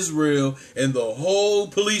nation of Israel and the whole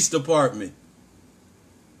police department.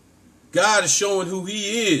 God is showing who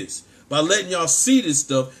he is by letting y'all see this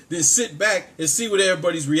stuff, then sit back and see what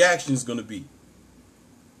everybody's reaction is going to be.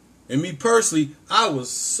 And me personally, I was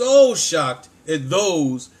so shocked at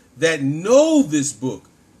those that know this book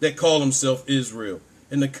that call themselves Israel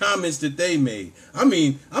and the comments that they made. I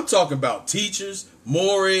mean, I'm talking about teachers,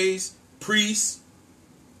 mores, priests.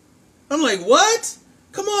 I'm like, what?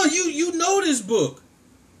 Come on, you know this book.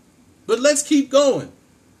 But let's keep going.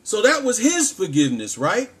 So that was his forgiveness,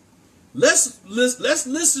 right? Let's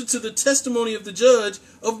listen to the testimony of the judge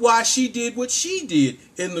of why she did what she did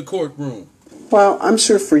in the courtroom. Well, I'm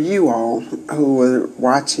sure for you all who were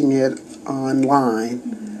watching it online,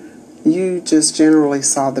 you just generally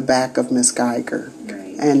saw the back of Miss Geiger.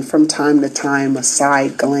 Right. And from time to time, a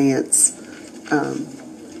side glance.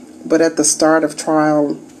 But at the start of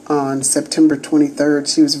trial on September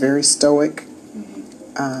 23rd, she was very stoic.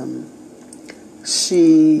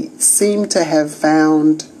 She seemed to have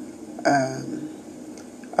found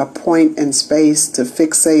a point in space to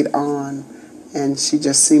fixate on, and she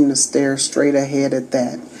just seemed to stare straight ahead at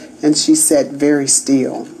that. And she sat very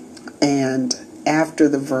still. And after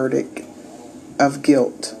the verdict of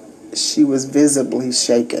guilt, she was visibly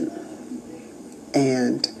shaken.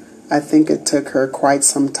 And I think it took her quite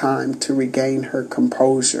some time to regain her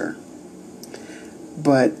composure.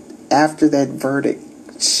 But after that verdict,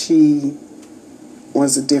 she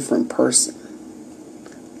was a different person.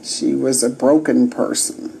 She was a broken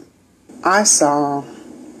person. I saw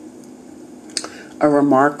a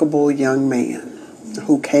remarkable young man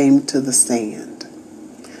who came to the stand.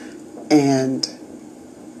 And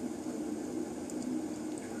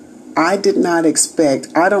I did not expect,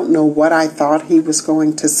 I don't know what I thought he was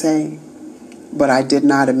going to say, but I did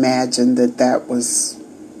not imagine that that was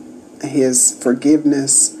his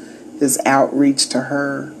forgiveness, his outreach to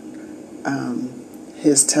her,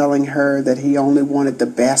 his telling her that he only wanted the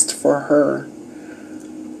best for her.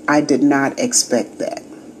 I did not expect that.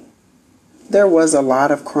 There was a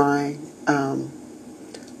lot of crying.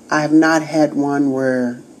 I have not had one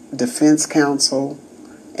where defense counsel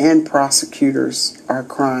and prosecutors are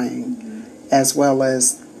crying, as well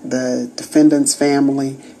as the defendant's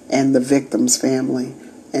family and the victim's family.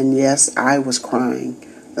 And yes, I was crying.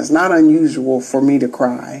 It's not unusual for me to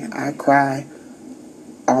cry. I cry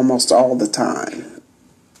almost all the time.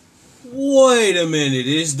 Wait a minute.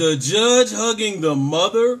 Is the judge hugging the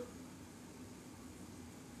mother?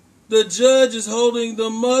 The judge is holding the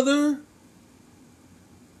mother?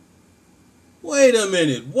 Wait a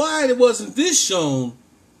minute. Why wasn't this shown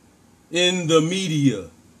in the media?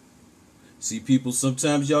 See, people,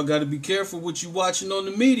 sometimes y'all got to be careful what you watching on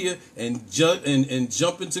the media and jump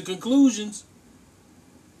into conclusions.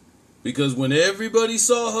 Because when everybody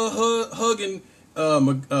saw her hugging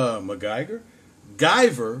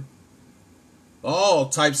Guyver, all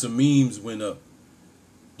types of memes went up.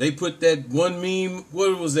 They put that one meme,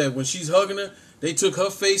 what was that? When she's hugging her, they took her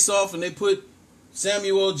face off and they put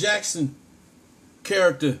Samuel L. Jackson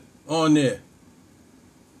character on there.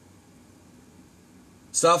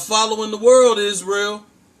 Stop following the world, Israel.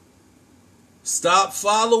 Stop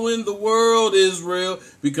following the world, Israel,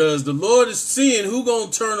 because the Lord is seeing who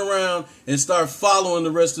gonna turn around and start following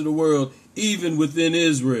the rest of the world, even within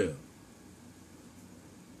Israel.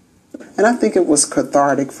 And I think it was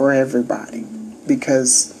cathartic for everybody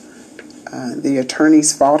because the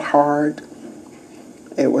attorneys fought hard.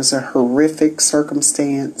 It was a horrific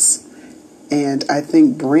circumstance. And I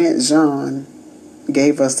think Brent Jean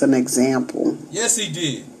gave us an example. Yes, he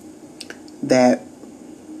did. That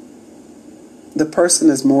the person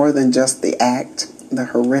is more than just the act, the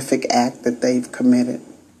horrific act that they've committed.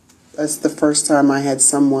 That's the first time I had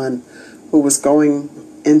someone who was going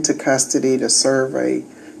into custody to serve a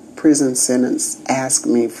prison sentence ask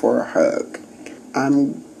me for a hug.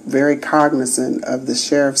 I'm very cognizant of the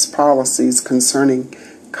sheriff's policies concerning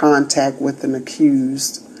contact with an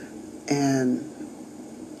accused, and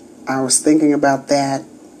I was thinking about that,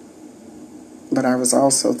 but I was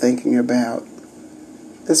also thinking about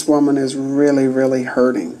this woman is really, really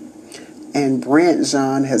hurting. And Brent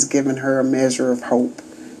Jean has given her a measure of hope.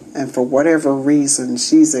 And for whatever reason,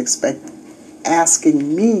 she's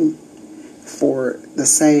asking me for the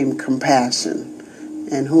same compassion.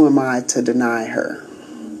 And who am I to deny her?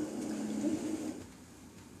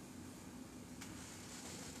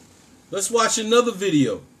 Let's watch another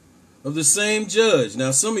video of the same judge.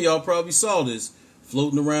 Now, some of y'all probably saw this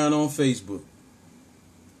floating around on Facebook.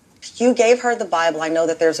 You gave her the Bible. I know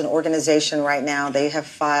that there's an organization right now. They have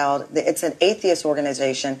filed, it's an atheist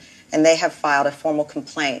organization, and they have filed a formal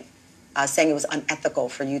complaint saying it was unethical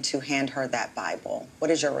for you to hand her that Bible.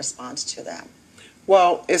 What is your response to that?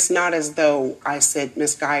 Well, it's not as though I said,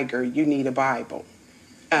 Miss Geiger, you need a Bible.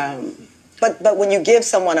 But when you give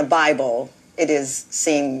someone a Bible, it is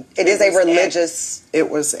a religious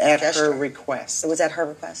It was at gesture. her request. It was at her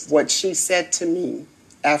request. What she said to me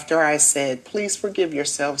after I said, please forgive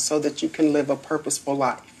yourself so that you can live a purposeful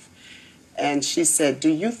life. And she said, do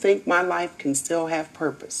you think my life can still have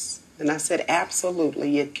purpose? And I said,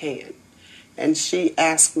 absolutely, it can. And she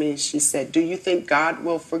asked me, she said, do you think God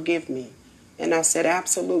will forgive me? And I said,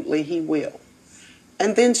 absolutely, he will.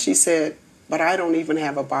 And then she said, but I don't even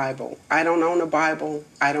have a Bible. I don't own a Bible.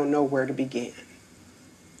 I don't know where to begin.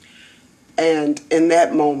 And in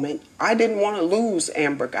that moment, I didn't want to lose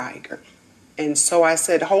Amber Geiger. And so I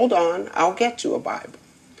said, hold on, I'll get you a Bible.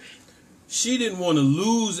 She didn't want to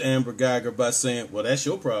lose Amber Geiger by saying, well, that's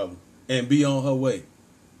your problem, and be on her way.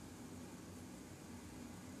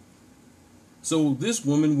 So this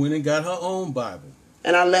woman went and got her own Bible.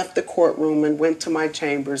 And I left the courtroom and went to my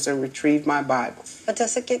chambers and retrieved my Bible. But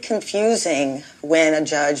does it get confusing when a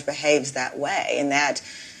judge behaves that way, in that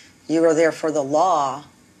you are there for the law,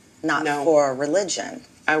 not for religion?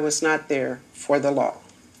 I was not there for the law.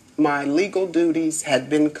 My legal duties had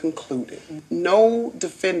been concluded. No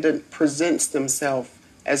defendant presents themselves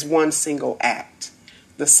as one single act.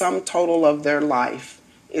 The sum total of their life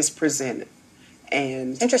is presented.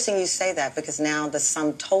 And interesting you say that, because now the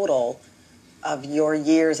sum total of your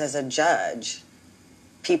years as a judge,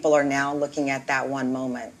 people are now looking at that one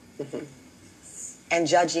moment and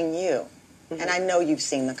judging you. And I know you've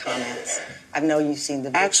seen the comments. I know you've seen the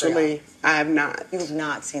vitriol. Actually, I have not. You've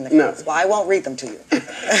not seen the comments. No. Well, I won't read them to you.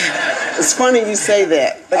 It's funny you say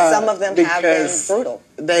that. But some of them have been brutal.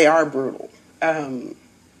 They are brutal.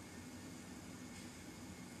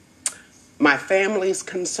 My family's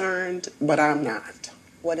concerned, but I'm not.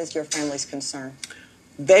 What is your family's concern?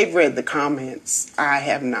 They've read the comments. I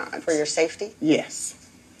have not. For your safety? Yes.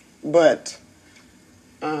 But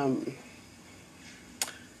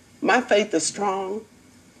My faith is strong.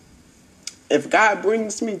 If God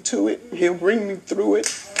brings me to it, he'll bring me through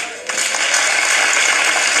it.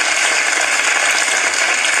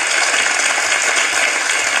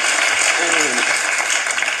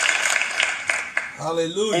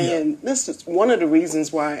 Hallelujah. And this is one of the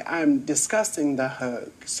reasons why I'm discussing the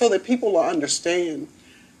hug, so that people will understand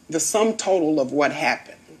the sum total of what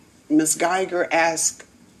happened. Ms. Geiger asked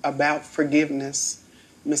about forgiveness.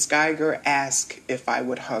 Ms. Geiger asked if I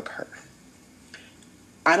would hug her.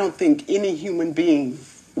 I don't think any human being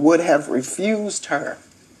would have refused her.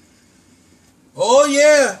 Oh,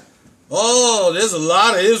 yeah. Oh, there's a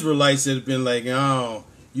lot of Israelites that have been like, oh,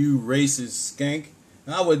 you racist skank.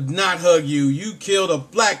 I would not hug you. You killed a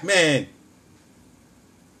black man.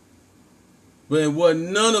 But it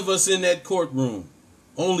wasn't none of us in that courtroom.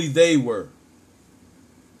 Only they were.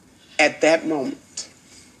 At that moment.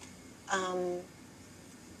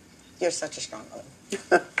 You're such a strong mother.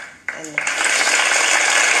 And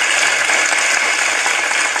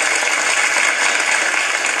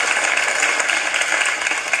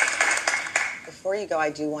before you go, I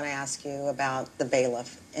do want to ask you about the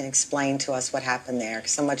bailiff and explain to us what happened there.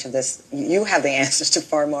 Because so much of this, you have the answers to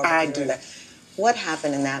far more. I do. What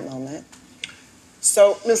happened in that moment?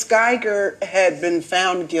 So Ms. Geiger had been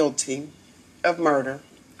found guilty of murder,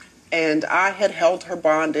 and I had held her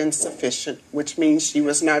bond insufficient, which means she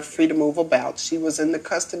was not free to move about. She was in the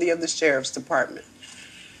custody of the sheriff's department.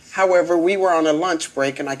 However, we were on a lunch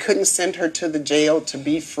break, and I couldn't send her to the jail to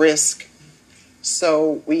be frisked.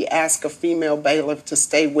 So we asked a female bailiff to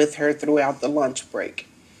stay with her throughout the lunch break.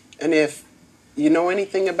 And if you know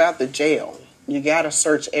anything about the jail, you got to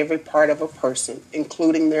search every part of a person,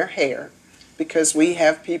 including their hair, because we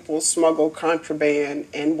have people smuggle contraband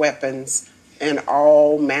and weapons in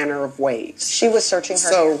all manner of ways. She was searching her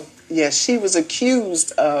hair. Yes, she was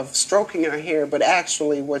accused of stroking her hair, but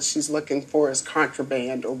actually what she's looking for is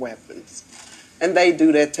contraband or weapons. And they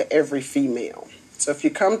do that to every female. So if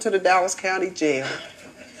you come to the Dallas County Jail,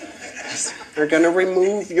 they're going to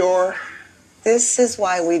remove your... This is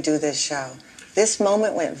why we do this show. This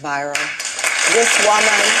moment went viral. This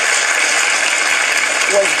woman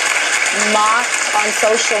was mocked on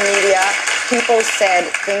social media. People said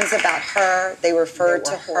things about her. They referred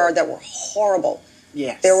to her that were horrible.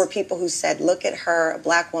 Yes. There were people who said, look at her, a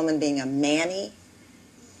black woman being a manny.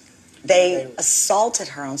 They assaulted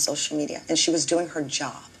her on social media, and she was doing her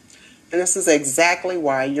job. And this is exactly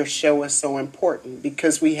why your show is so important,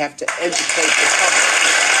 because we have to educate the public.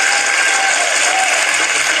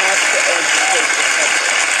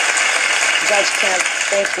 Judge Kemp,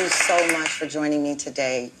 thank you so much for joining me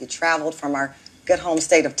today. You traveled from our good home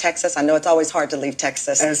state of Texas. I know it's always hard to leave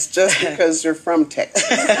Texas. That's just because you're from Texas.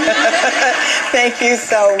 Thank you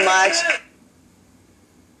so much.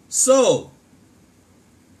 So,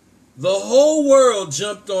 the whole world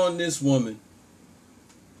jumped on this woman,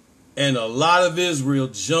 and a lot of Israel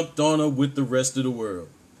jumped on her with the rest of the world.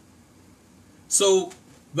 So,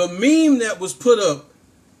 the meme that was put up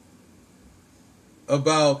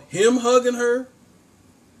about him hugging her,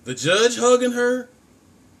 the judge hugging her,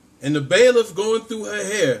 and the bailiff going through her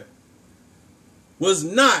hair was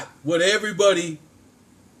not what everybody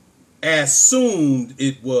assumed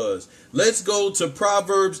it was. Let's go to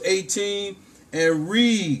Proverbs 18 and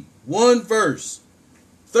read one verse,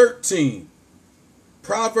 13.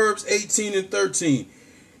 Proverbs 18 and 13.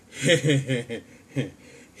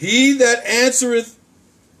 He that answereth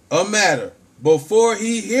a matter before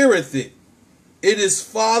he heareth it, it is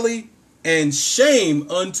folly and shame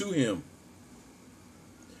unto him.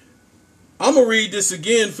 I'm going to read this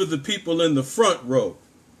again for the people in the front row.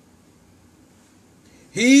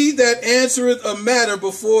 He that answereth a matter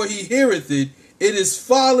before he heareth it, it is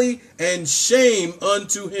folly and shame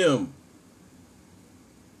unto him.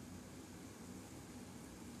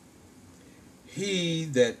 He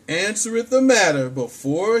that answereth a matter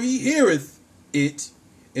before he heareth it,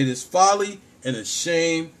 it is folly and a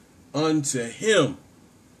shame unto him.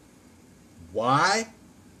 Why?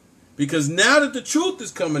 Because now that the truth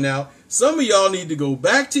is coming out, some of y'all need to go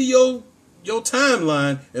back to your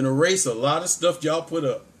timeline and erase a lot of stuff y'all put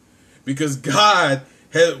up. Because God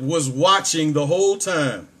was watching the whole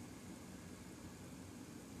time.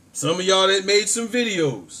 Some of y'all that made some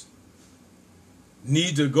videos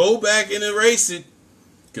need to go back and erase it,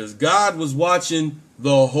 because God was watching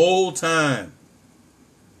the whole time.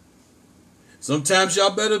 Sometimes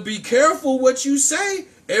y'all better be careful what you say.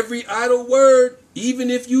 Every idle word,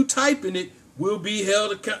 even if you typing it, will be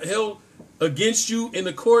held against you in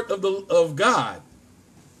the court of God.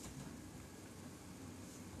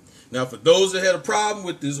 Now, for those that had a problem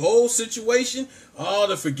with this whole situation,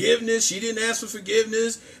 the forgiveness, she didn't ask for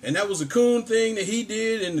forgiveness, and that was a coon thing that he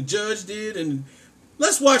did and the judge did, and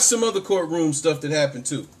let's watch some other courtroom stuff that happened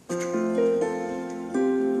too.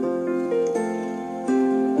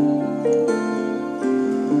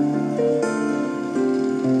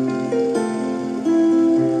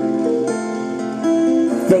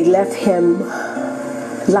 They left him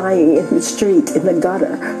lying in the street in the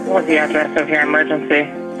gutter. What's the address of your emergency?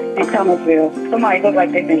 In Thomasville. Somebody looked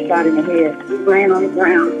like they'd been shot in the head. He laying on the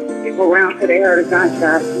ground. People around till they heard a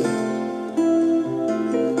gunshot.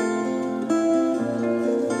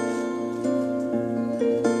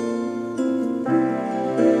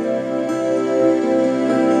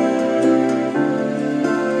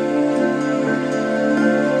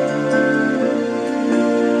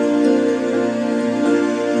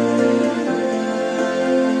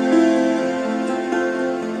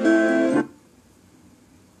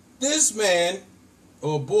 This man,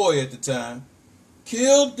 or boy at the time,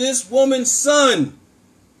 killed this woman's son.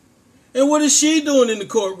 And what is she doing in the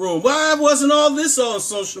courtroom? Why wasn't all this on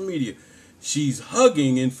social media? She's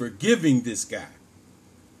hugging and forgiving this guy.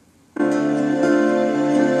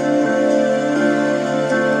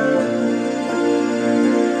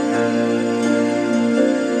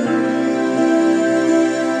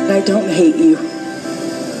 I don't hate you.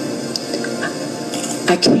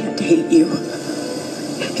 I can't hate you.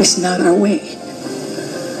 It's not our way.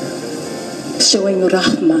 Showing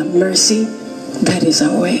rahmah, mercy, that is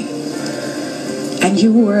our way. And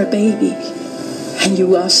you were a baby, and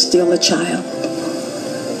you are still a child.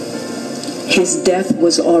 His death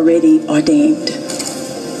was already ordained.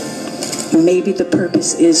 Maybe the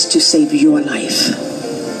purpose is to save your life,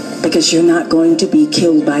 because you're not going to be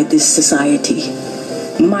killed by this society.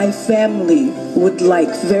 My family would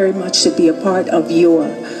like very much to be a part of your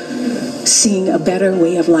seeing a better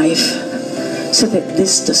way of life so that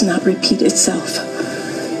this does not repeat itself.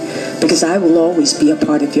 Because I will always be a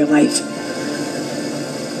part of your life.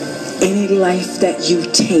 Any life that you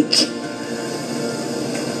take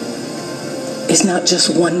is not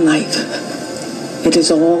just one life. It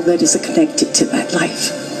is all that is connected to that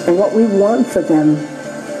life. And what we want for them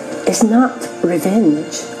is not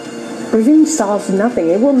revenge. Revenge solves nothing.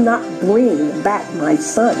 It will not bring back my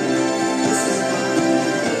son.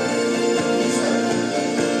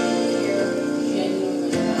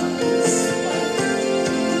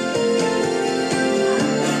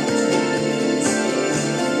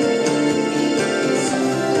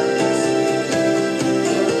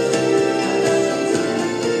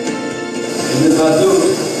 And if I do,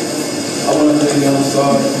 I want to tell you I'm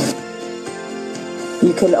sorry.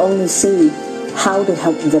 You can only see how to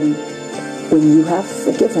help them when you have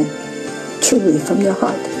forgiven, truly from your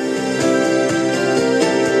heart.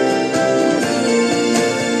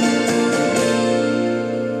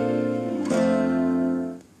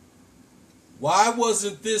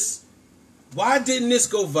 Why didn't this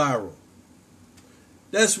go viral?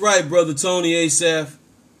 That's right, Brother Tony Asaph.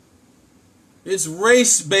 It's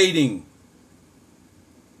race baiting.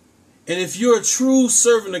 And if you're a true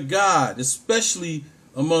servant of God, especially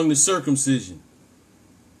among the circumcision,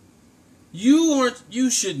 you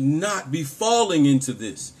should not be falling into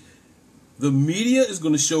this. The media is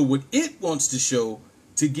going to show what it wants to show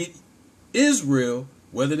to get Israel,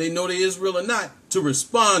 whether they know they're Israel or not, to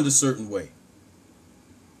respond a certain way.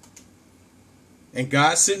 And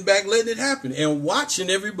God's sitting back letting it happen and watching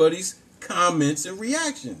everybody's comments and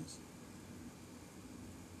reactions.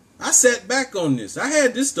 I sat back on this. I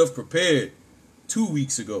had this stuff prepared 2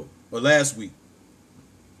 weeks ago, or last week.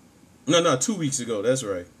 No, 2 weeks ago, that's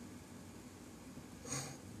right.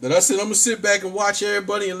 But I said, I'm going to sit back and watch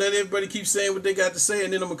everybody and let everybody keep saying what they got to say,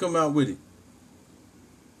 and then I'm going to come out with it.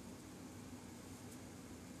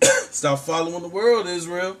 Stop following the world,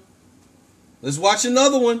 Israel. Let's watch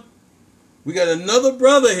another one. We got another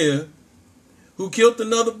brother here who killed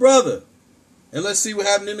another brother. And let's see what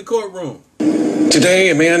happened in the courtroom. Today,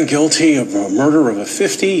 a man guilty of the murder of a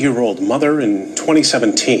 50-year-old mother in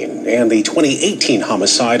 2017 and the 2018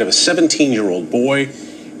 homicide of a 17-year-old boy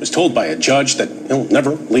was told by a judge that he'll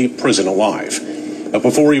never leave prison alive. But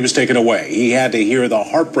before he was taken away, he had to hear the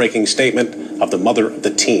heartbreaking statement of the mother of the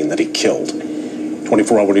teen that he killed.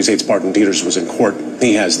 24-Hour News 8's Barton Dieters was in court.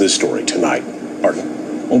 He has this story tonight. Barton.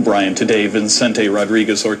 O'Brien, today, Vicente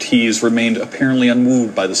Rodriguez Ortiz remained apparently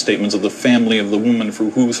unmoved by the statements of the family of the woman for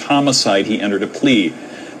whose homicide he entered a plea.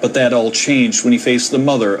 But that all changed when he faced the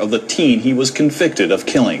mother of the teen he was convicted of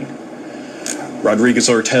killing.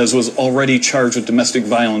 Rodriguez-Ortiz was already charged with domestic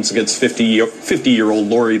violence against 50-year-old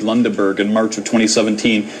Lori Lundeberg in March of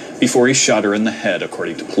 2017 before he shot her in the head,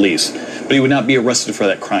 according to police. But he would not be arrested for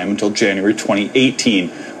that crime until January 2018,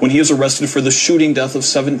 when he was arrested for the shooting death of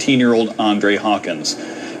 17-year-old Andre Hawkins.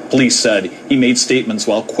 Police said he made statements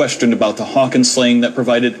while questioned about the Hawkins slaying that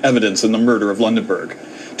provided evidence in the murder of Lundeberg.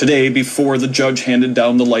 Today, before the judge handed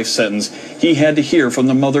down the life sentence, he had to hear from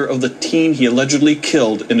the mother of the teen he allegedly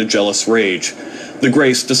killed in a jealous rage. The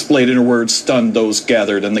grace displayed in her words stunned those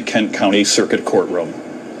gathered in the Kent County Circuit Courtroom.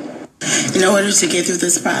 In order to get through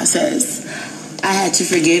this process, I had to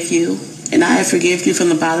forgive you, and I forgive you from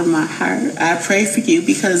the bottom of my heart. I pray for you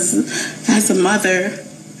because as a mother,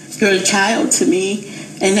 you're a child to me,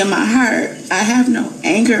 and in my heart, I have no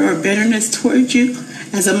anger or bitterness towards you.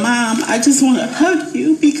 As a mom, I just want to hug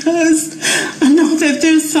you because I know that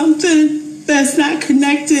there's something that's not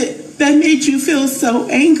connected that made you feel so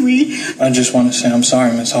angry. I just want to say I'm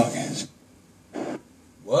sorry, Miss Hawkins.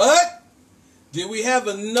 What? Did we have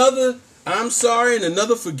another I'm sorry and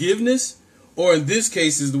another forgiveness? Or in this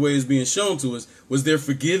case, is the way it's being shown to us, was there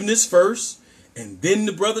forgiveness first and then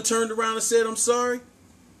the brother turned around and said, I'm sorry?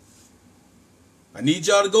 I need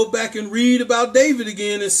y'all to go back and read about David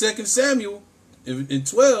again in 2 Samuel in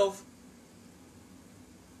 12.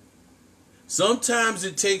 Sometimes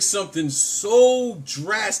it takes something so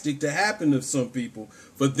drastic to happen to some people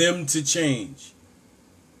for them to change.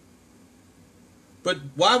 But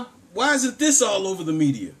why isn't this all over the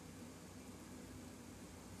media?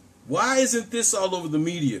 Why isn't this all over the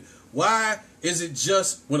media? Why is it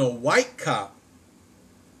just when a white cop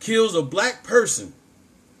kills a black person,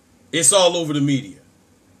 it's all over the media?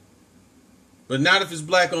 But not if it's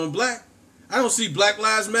black on black. I don't see Black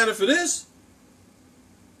Lives Matter for this.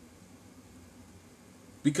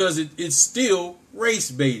 Because it's still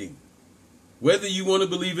race baiting, whether you want to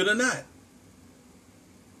believe it or not.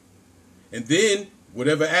 And then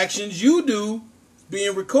whatever actions you do is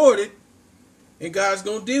being recorded, and God's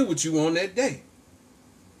going to deal with you on that day.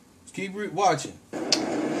 Just keep watching.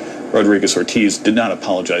 Rodriguez-Ortiz did not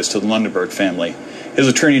apologize to the Lundeberg family. His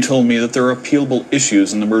attorney told me that there are appealable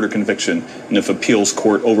issues in the murder conviction, and if appeals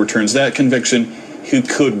court overturns that conviction, he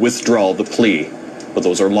could withdraw the plea. But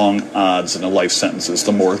those are long odds, and a life sentence is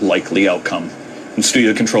the more likely outcome. In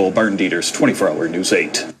studio control, Barton Dieters, 24-Hour News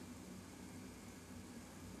 8.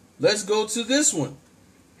 Let's go to this one.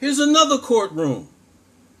 Here's another courtroom.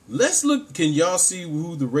 Let's look. Can y'all see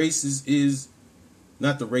who the racist is?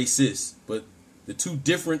 Not the racist, but the two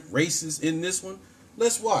different races in this one.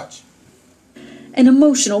 Let's watch. An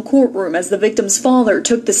emotional courtroom as the victim's father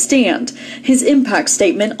took the stand, his impact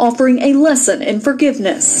statement offering a lesson in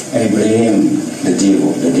forgiveness. I blame the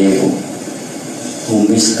devil who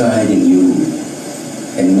misguiding you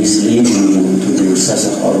and misleading you to do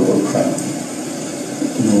such a horrible crime.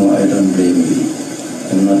 No, I don't blame you.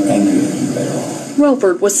 I'm not angry at you at all.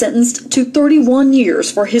 Relford was sentenced to 31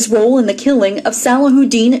 years for his role in the killing of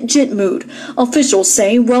Salahuddin Jitmood. Officials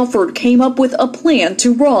say Relford came up with a plan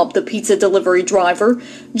to rob the pizza delivery driver.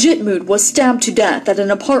 Jitmood was stabbed to death at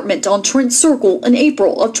an apartment on Trent Circle in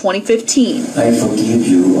April of 2015. I forgive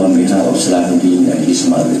you on behalf of Salahuddin and his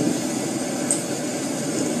mother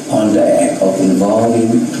on the act of involving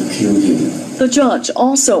to kill him. The judge,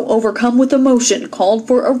 also overcome with emotion, called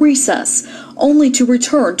for a recess, only to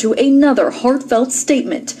return to another heartfelt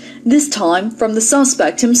statement, this time from the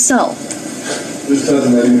suspect himself. This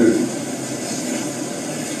time I knew.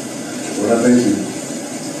 Well, I thank you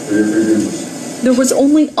for your forgiveness. There was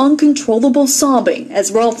only uncontrollable sobbing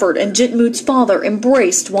as Relford and Jitmood's father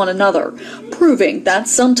embraced one another, proving that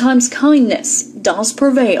sometimes kindness does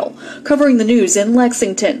prevail. Covering the news in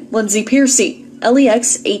Lexington, Lindsay Piercy,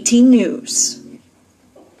 LEX 18 News.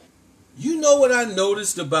 You know what I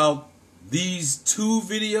noticed about these two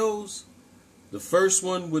videos? The first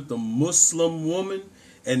one with the Muslim woman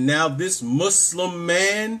and now this Muslim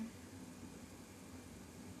man.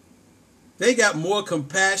 They got more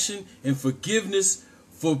compassion and forgiveness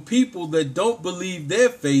for people that don't believe their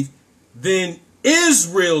faith than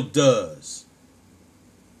Israel does.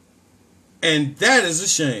 And that is a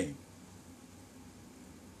shame.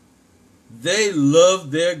 They love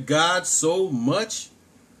their God so much,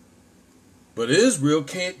 but Israel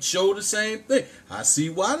can't show the same thing. I see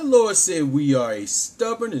why the Lord said we are a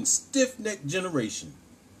stubborn and stiff-necked generation.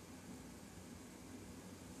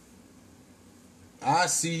 I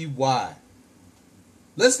see why.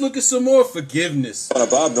 Let's look at some more forgiveness. On a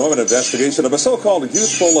Bob Norman investigation of a so-called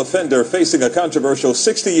youthful offender facing a controversial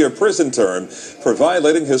 60-year prison term for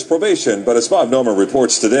violating his probation. But as Bob Norman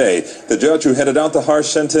reports today, the judge who handed out the harsh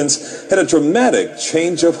sentence had a dramatic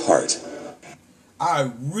change of heart.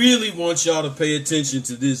 I really want y'all to pay attention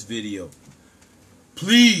to this video.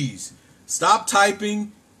 Please stop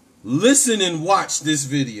typing, listen and watch this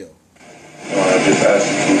video. I just ask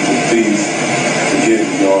you to please forgive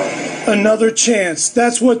me, Lord. Another chance.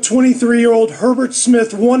 That's what 23-year-old Herbert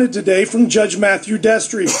Smith wanted today from Judge Matthew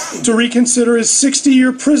Destry to reconsider his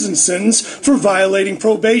 60-year prison sentence for violating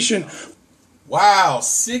probation. Wow,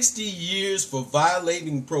 60 years for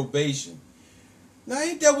violating probation. Now,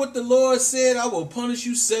 ain't that what the Lord said? I will punish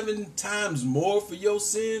you 7 times more for your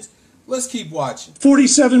sins. Let's keep watching.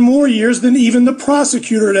 47 more years than even the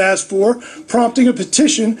prosecutor had asked for, prompting a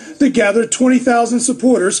petition that gathered 20,000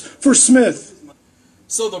 supporters for Smith.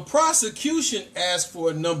 So the prosecution asked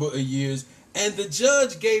for a number of years, and the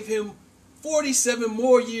judge gave him 47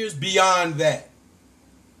 more years beyond that.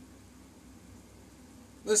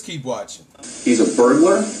 Let's keep watching. He's a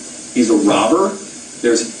burglar. He's a robber.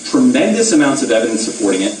 There's tremendous amounts of evidence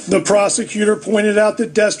supporting it. The prosecutor pointed out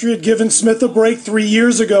that Destry had given Smith a break 3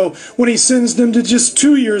 years ago when he sentenced him to just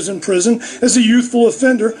 2 years in prison as a youthful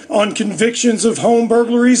offender on convictions of home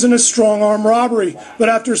burglaries and a strong-arm robbery. But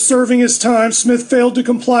after serving his time, Smith failed to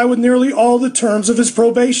comply with nearly all the terms of his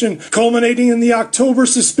probation, culminating in the October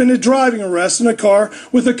suspended driving arrest in a car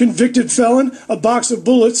with a convicted felon, a box of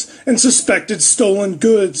bullets, and suspected stolen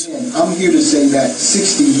goods. I'm here to say that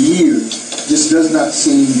 60 years just does not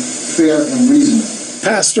seem fair and reasonable.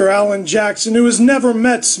 Pastor Alan Jackson, who has never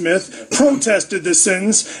met Smith, protested the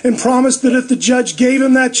sentence and promised that if the judge gave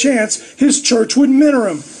him that chance, his church would mentor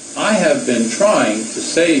him. I have been trying to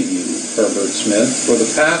save you, Herbert Smith, for the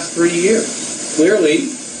past 3 years. Clearly,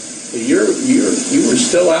 you were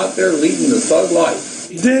still out there leading the thug life.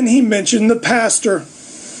 Then he mentioned the pastor.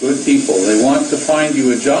 Good people, they want to find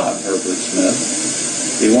you a job, Herbert Smith.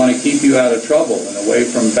 They want to keep you out of trouble and away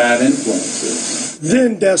from bad influences.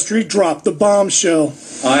 Then Destry dropped the bombshell.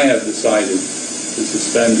 I have decided to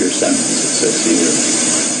suspend your sentence of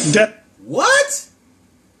 6 years. What?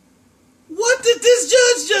 What did this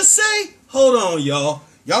judge just say? Hold on, y'all.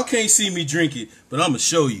 Y'all can't see me drink it, but I'm going to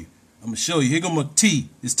show you. Here go my tea.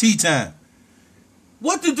 It's tea time.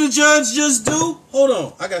 What did the judge just do? Hold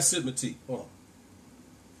on. I got to sip my tea. Hold on.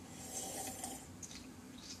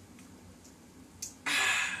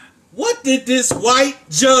 What did this white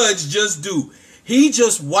judge just do? He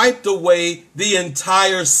just wiped away the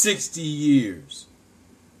entire 60 years.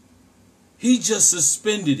 He just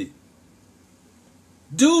suspended it.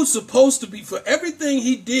 Dude's supposed to be, for everything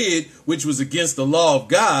he did, which was against the law of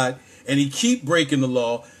God, and he keep breaking the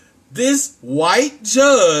law, this white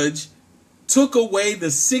judge took away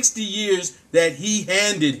the 60 years that he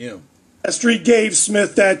handed him. Destry gave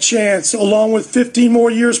Smith that chance, along with 15 more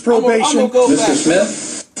years probation. Mr. Smith,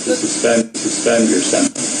 to suspend your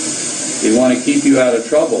sentence. They want to keep you out of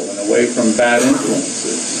trouble and away from bad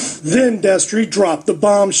influences. Then Destry dropped the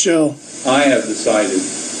bombshell. I have decided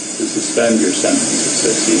to suspend your sentence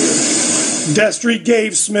of 6 years. Destry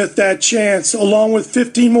gave Smith that chance, along with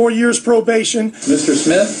 15 more years probation. Mr.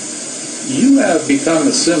 Smith, you have become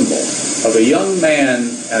a symbol of a young man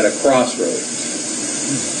at a crossroads.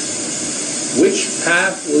 Which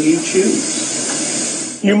path will you choose?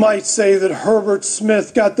 You might say that Herbert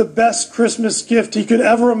Smith got the best Christmas gift he could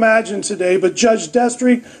ever imagine today, but Judge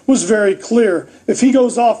Destry was very clear. If he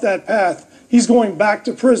goes off that path, he's going back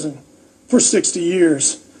to prison for 60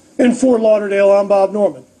 years. In Fort Lauderdale, I'm Bob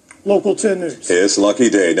Norman, Local 10 News. His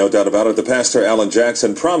lucky day, no doubt about it. The pastor, Alan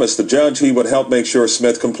Jackson, promised the judge he would help make sure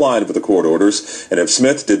Smith complied with the court orders, and if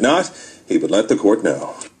Smith did not, he would let the court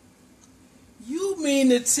know. You mean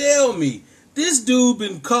to tell me this dude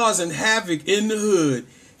been causing havoc in the hood?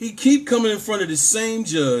 He keep coming in front of the same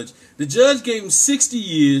judge. The judge gave him 60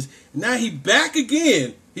 years. Now he back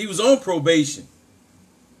again. He was on probation.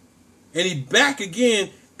 And he back again.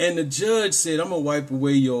 And the judge said, I'm going to wipe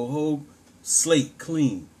away your whole slate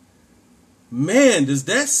clean. Man, does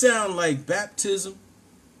that sound like baptism?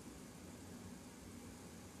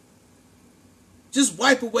 Just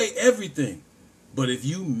wipe away everything. But if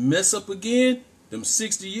you mess up again, them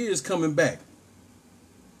 60 years coming back.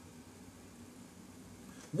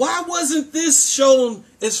 Why wasn't this shown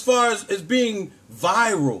as far as being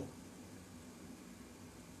viral?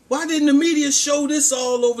 Why didn't the media show this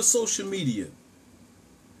all over social media?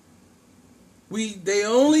 They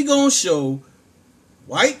only gonna show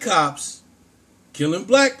white cops killing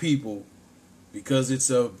black people because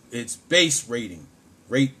it's base rating.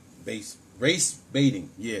 Race baiting,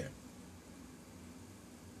 yeah.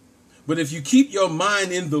 But if you keep your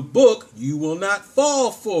mind in the book, you will not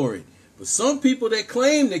fall for it. But some people that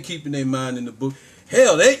claim they're keeping their mind in the book,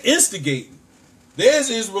 hell, they're instigating.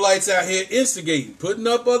 There's Israelites out here instigating, putting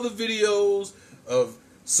up other videos of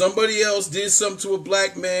somebody else did something to a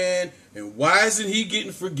black man, and why isn't he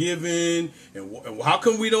getting forgiven? And how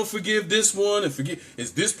come we don't forgive this one and forgive?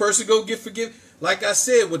 Is this person going to get forgiven? Like I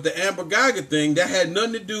said, with the Amber Geiger thing, that had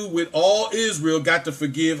nothing to do with all Israel got to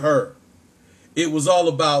forgive her. It was all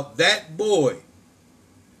about that boy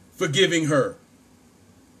forgiving her.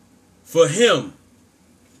 For him,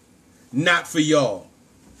 not for y'all.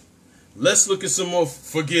 Let's look at some more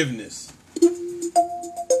forgiveness.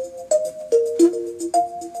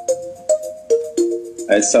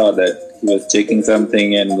 I saw that he was taking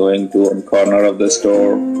something and going to one corner of the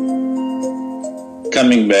store.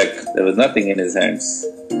 Coming back, there was nothing in his hands.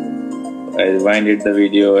 I rewinded the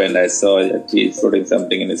video and I saw that he's putting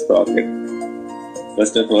something in his pocket.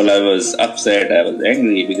 First of all, I was upset, I was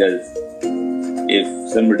angry, because if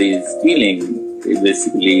somebody is stealing,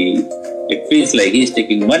 it feels like he's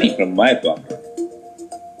taking money from my pocket.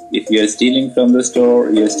 If you're stealing from the store,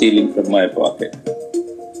 you're stealing from my pocket.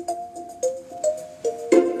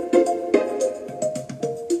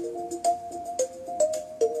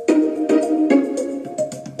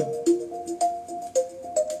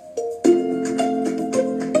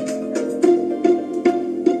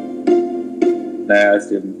 I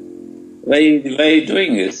asked him, why are you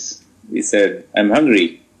doing this? He said, I'm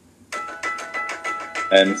hungry.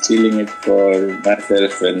 I'm stealing it for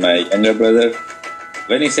myself and my younger brother.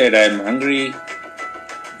 When he said, I'm hungry,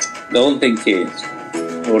 the whole thing changed.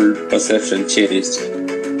 The whole perception changed.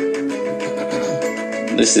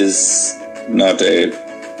 This is not a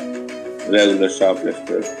regular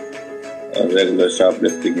shoplifter or regular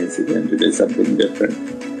shoplifting incident. It is something different.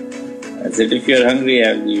 I said, if you're hungry,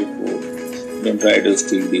 I'll give you food. Don't try to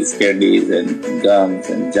steal these candies and gums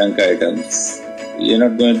and junk items. You're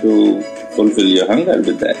not going to fulfill your hunger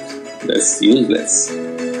with that. That's useless.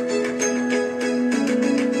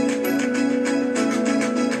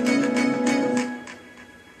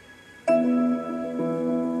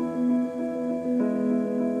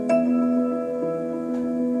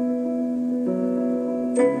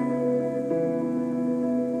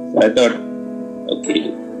 So I thought,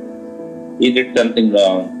 okay, he did something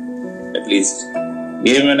wrong. At least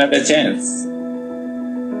give him another chance.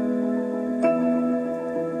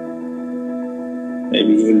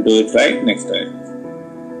 Maybe he will do it right next time.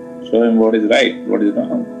 Show him what is right, what is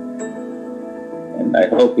wrong. And I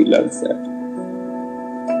hope he learns that.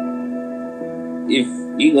 If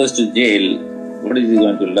he goes to jail, what is he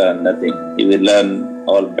going to learn? Nothing. He will learn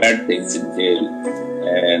all bad things in jail.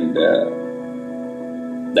 And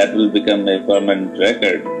that will become a permanent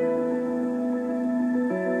record.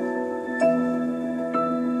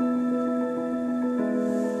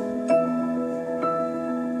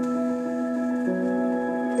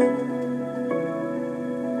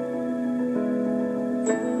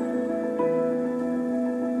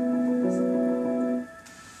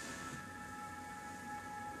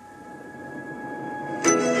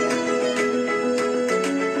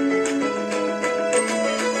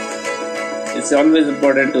 It's always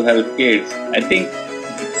important to help kids. I think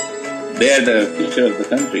they are the future of the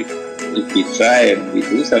country. If we try and we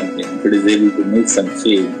do something, if it is able to make some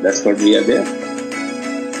change, that's what we are there.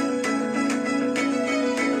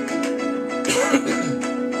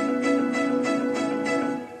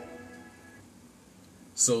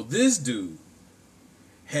 So this dude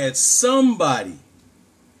had somebody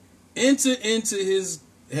enter into his,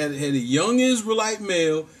 had a young Israelite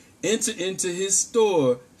male enter into his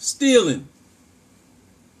store stealing.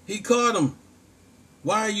 He caught him.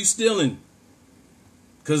 Why are you stealing?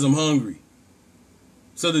 Because I'm hungry.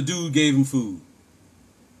 So the dude gave him food.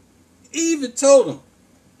 He even told him,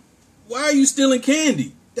 why are you stealing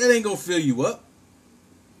candy? That ain't going to fill you up.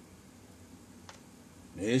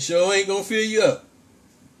 It sure ain't going to fill you up.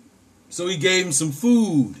 So he gave him some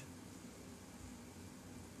food.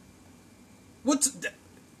 What's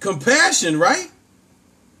compassion, right?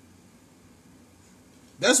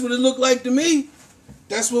 That's what it looked like to me.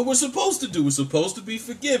 That's what we're supposed to do. We're supposed to be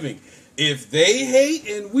forgiving. If they hate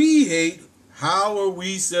and we hate, how are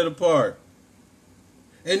we set apart?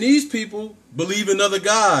 And these people believe in other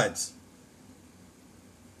gods.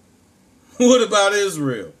 What about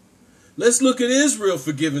Israel? Let's look at Israel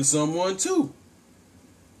forgiving someone too.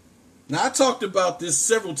 Now, I talked about this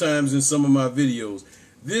several times in some of my videos.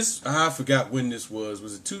 This, I forgot when this was.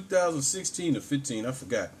 Was it 2016 or 15? I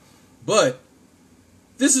forgot. But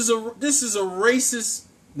this is a racist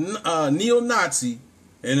neo-Nazi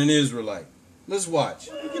and an Israelite. Let's watch.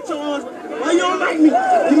 Why you don't like me?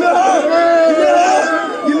 Give me a hug.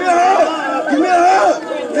 Give me a hug. Give me a hug. Give me a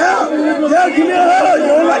hug. Yeah, give me a hug. You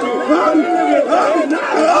don't like me? Hug me. Hug me.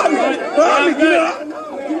 Hug me. Hug me. Give me a hug.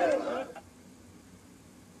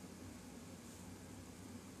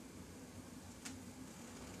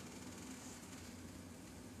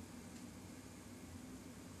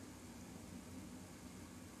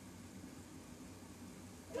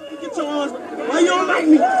 Get your arms. Why you don't like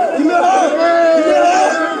me? Give me a hug. Give me a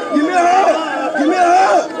hug. Give me a hug. Give me a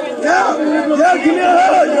hug. Yeah, give me a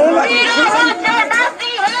hug. You don't like me?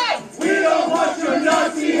 We don't want your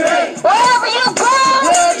Nazi hate. Wherever you go.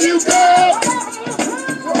 Wherever you go.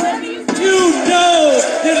 You know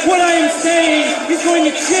that what I am saying is going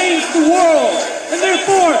to change the world, and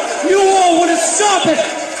therefore you all want to stop it.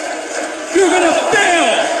 You're going to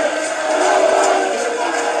fail.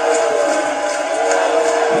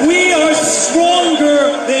 We are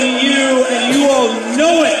stronger than you, and you all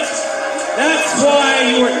know it. That's why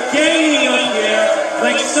you are ganging up here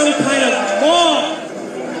like some kind of mob.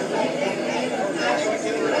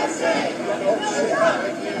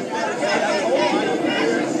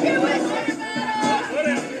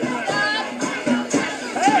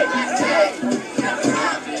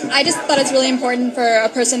 I just thought it's really important for a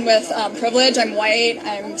person with privilege, I'm white,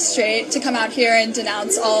 I'm straight, to come out here and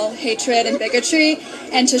denounce all hatred and bigotry,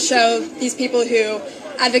 and to show these people who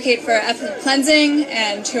advocate for ethnic cleansing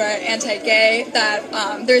and who are anti-gay that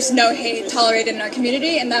there's no hate tolerated in our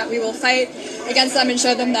community, and that we will fight against them and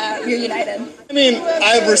show them that we're united. I mean,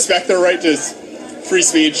 I respect their right to free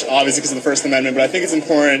speech, obviously because of the First Amendment, but I think it's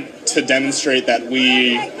important to demonstrate that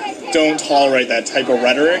we don't tolerate that type of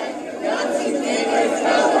rhetoric.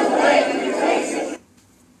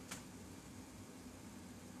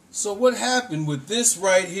 So what happened with this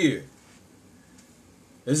right here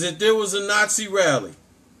is that there was a Nazi rally.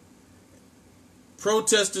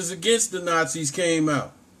 Protesters against the Nazis came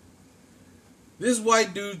out. This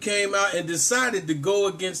white dude came out and decided to go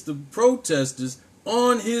against the protesters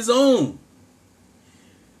on his own.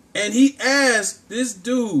 And he asked this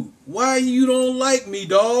dude, "Why you don't like me,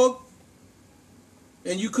 dog?"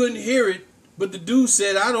 And you couldn't hear it, but the dude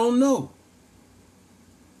said, "I don't know."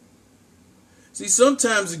 See,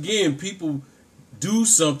 sometimes, again, people do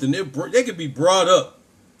something. They could be brought up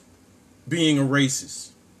being a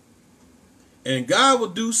racist. And God will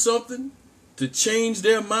do something to change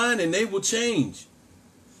their mind, and they will change.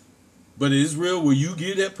 But Israel, will you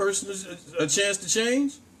give that person a chance to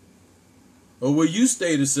change? Or will you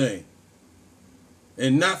stay the same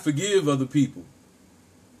and not forgive other people?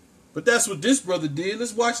 But that's what this brother did.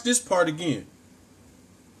 Let's watch this part again.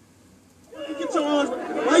 Get your arms.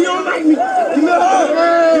 Why you don't like me? Give me a hug.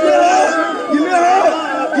 Give me a hug. Give me a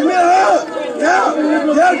hug. Give me a hug.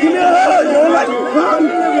 Yeah, give me a hug. You don't like me?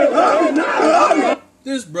 Hug.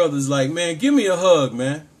 This brother's like, man, give me a hug,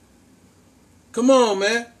 man. Come on,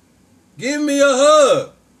 man. Give me a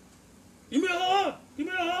hug. Give me a hug. Give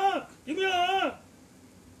me a hug. Give me a hug.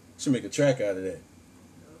 Should make a track out of that.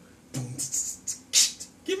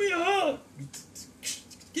 Give me a hug.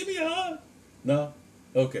 Give me a hug. No?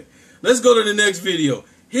 Okay. Let's go to the next video.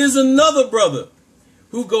 Here's another brother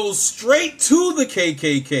who goes straight to the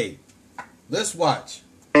KKK. Let's watch.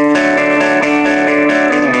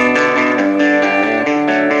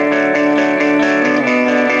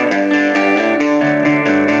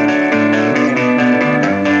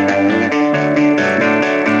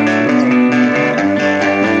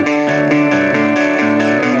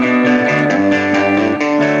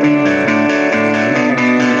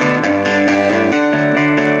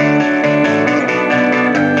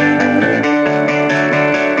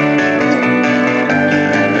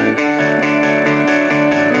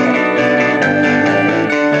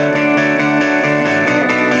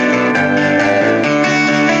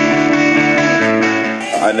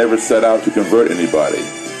 I never set out to convert anybody.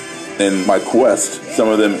 In my quest, some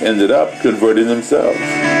of them ended up converting themselves.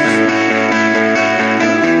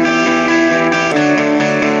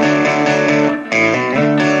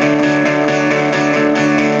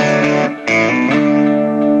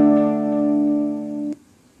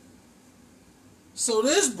 So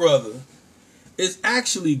this brother is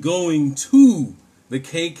actually going to the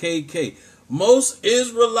KKK. Most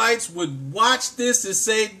Israelites would watch this and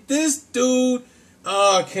say, this dude,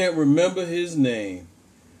 I can't remember his name.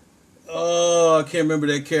 I can't remember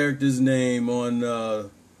that character's name on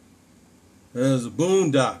there was a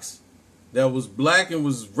Boondocks that was black and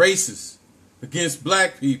was racist against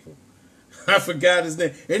black people. I forgot his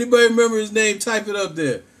name. Anybody remember his name? Type it up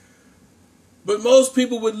there. But most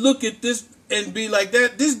people would look at this and be like,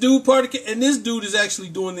 that this dude and this dude is actually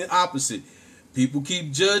doing the opposite. People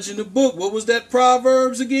keep judging the book. What was that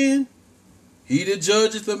Proverbs again? He that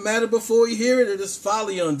judgeth the matter before he hear it is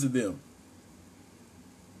folly unto them.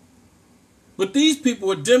 But these people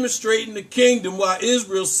are demonstrating the kingdom while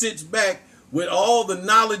Israel sits back with all the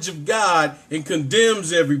knowledge of God and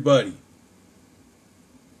condemns everybody.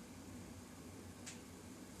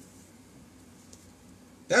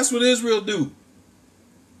 That's what Israel do.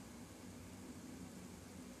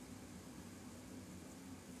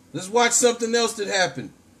 Let's watch something else that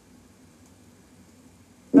happened.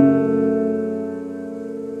 You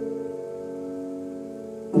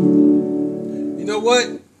know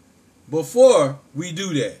what? Before we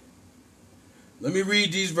do that, let me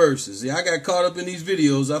read these verses. I got caught up in these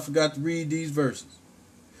videos. I forgot to read these verses.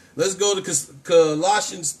 Let's go to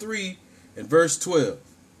Colossians 3 and verse 12.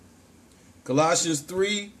 Colossians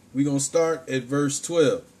 3, we're going to start at verse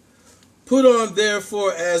 12. Put on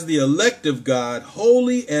therefore as the elect of God,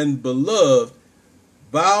 holy and beloved,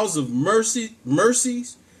 bowels of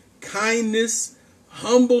mercies, kindness,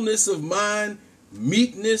 humbleness of mind,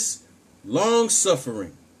 meekness,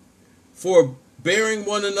 long-suffering, forbearing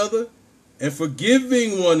one another, and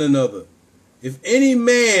forgiving one another. If any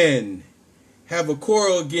man have a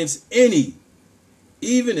quarrel against any,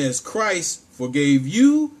 even as Christ forgave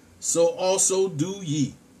you, so also do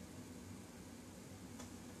ye.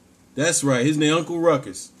 That's right. His name Uncle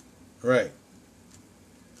Ruckus. Right.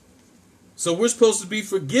 So we're supposed to be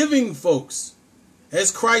forgiving folks as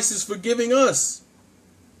Christ is forgiving us.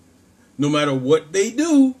 No matter what they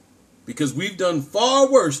do, because we've done far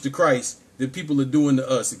worse to Christ than people are doing to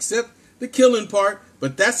us, except the killing part,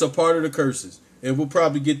 but that's a part of the curses. And we'll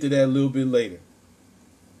probably get to that a little bit later.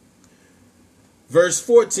 Verse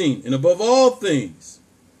 14, and above all things,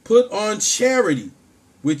 put on charity,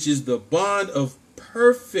 which is the bond of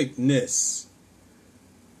perfectness.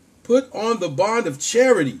 Put on the bond of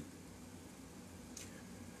charity,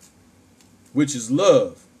 which is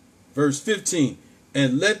love. Verse 15,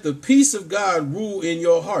 and let the peace of God rule in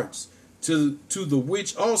your hearts, to the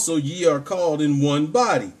which also ye are called in one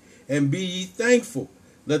body, and be ye thankful.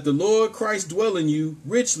 Let the Lord Christ dwell in you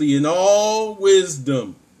richly in all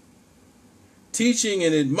wisdom, teaching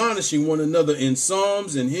and admonishing one another in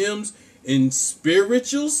psalms and hymns, in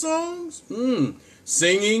spiritual songs,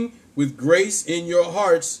 singing with grace in your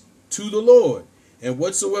hearts to the Lord. And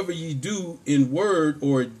whatsoever ye do in word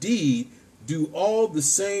or deed, do all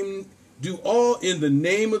in the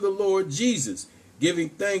name of the Lord Jesus, giving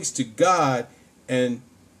thanks to God and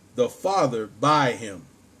the Father by him.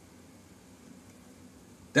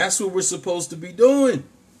 That's what we're supposed to be doing.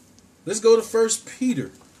 Let's go to 1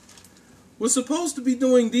 Peter. We're supposed to be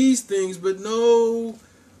doing these things, but no,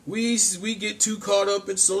 we get too caught up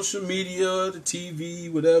in social media, the TV,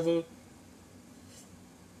 whatever,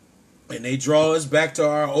 and they draw us back to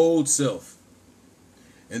our old self.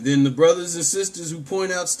 And then the brothers and sisters who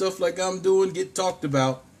point out stuff like I'm doing get talked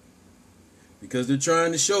about because they're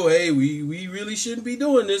trying to show, hey, we really shouldn't be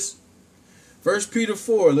doing this. 1 Peter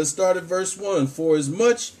 4, let's start at verse 1. For as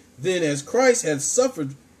much then as Christ hath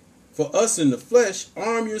suffered for us in the flesh,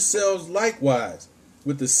 arm yourselves likewise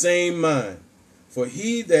with the same mind. For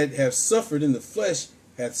he that hath suffered in the flesh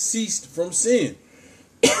hath ceased from sin,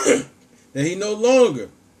 that he no longer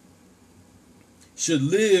should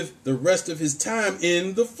live the rest of his time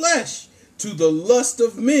in the flesh, to the lust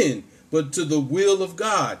of men, but to the will of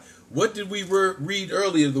God. What did we read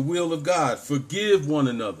earlier? The will of God. Forgive one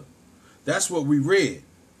another. That's what we read.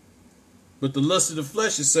 But the lust of the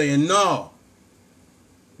flesh is saying, no,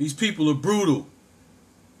 these people are brutal.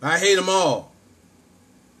 I hate them all.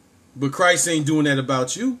 But Christ ain't doing that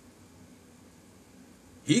about you.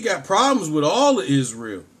 He got problems with all of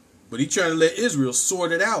Israel, but he trying to let Israel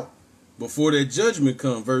sort it out before that judgment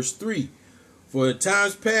come. Verse 3, for at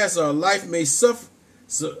times past our life may suffice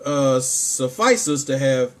us to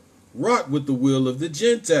have wrought with the will of the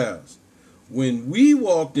Gentiles, when we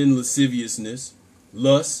walked in lasciviousness,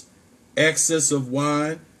 lust, excess of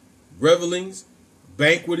wine, revelings,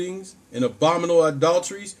 banquetings, and abominable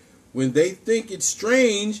adulteries, when they think it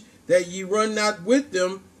strange that ye run not with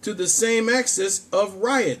them to the same excess of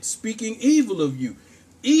riot, speaking evil of you,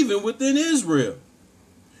 even within Israel.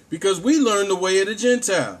 Because we learned the way of the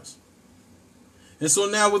Gentiles. And so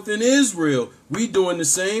now within Israel, we doing the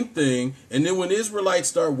same thing. And then when Israelites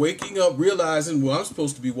start waking up, realizing, well, I'm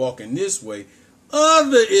supposed to be walking this way,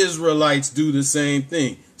 other Israelites do the same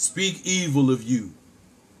thing. Speak evil of you.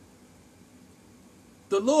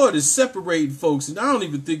 The Lord is separating folks, and I don't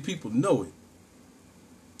even think people know it.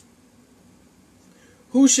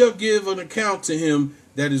 Who shall give an account to him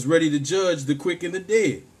that is ready to judge the quick and the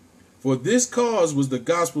dead? For this cause was the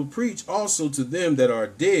gospel preached also to them that are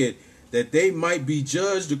dead, that they might be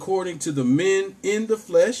judged according to the men in the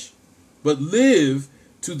flesh, but live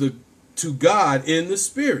to God in the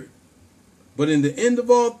spirit. But in the end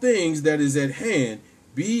of all things that is at hand,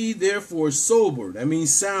 be therefore sober, that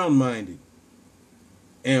means sound-minded,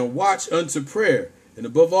 and watch unto prayer, and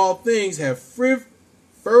above all things have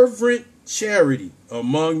fervent charity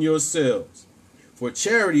among yourselves, for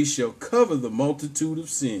charity shall cover the multitude of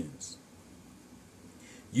sins.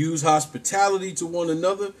 Use hospitality to one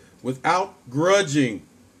another without grudging.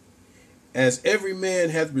 As every man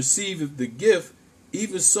hath received the gift,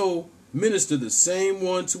 even so minister the same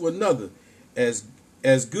one to another, as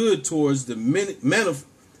good towards the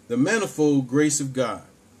manifold grace of God.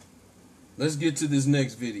 Let's get to this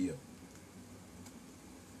next video.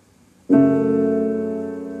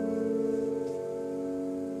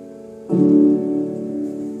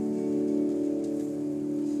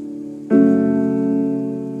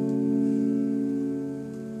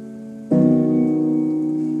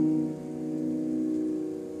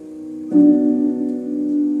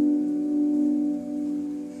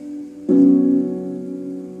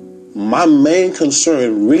 My main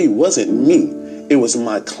concern really wasn't me. It was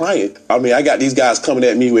my client. I mean, I got these guys coming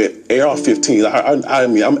at me with AR-15s. I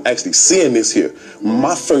mean, I'm actually seeing this here.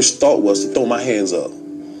 My first thought was to throw my hands up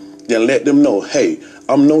and let them know, hey,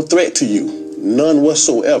 I'm no threat to you, none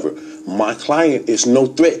whatsoever. My client is no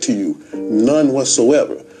threat to you, none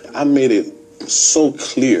whatsoever. I made it so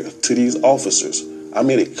clear to these officers. I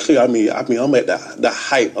made it clear. I mean, I'm at the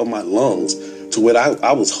height of my lungs to where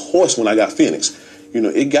I was hoarse when I got finished. You know,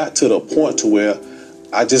 it got to the point to where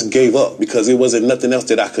I just gave up because it wasn't nothing else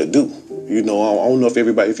that I could do. You know, I don't know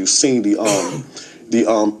if you've seen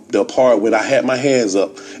the part when I had my hands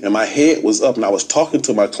up and my head was up and I was talking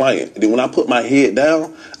to my client. And then when I put my head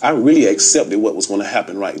down, I really accepted what was going to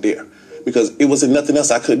happen right there because it wasn't nothing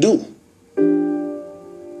else I could do.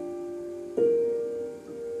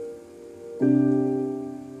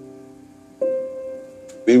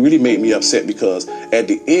 It really made me upset because at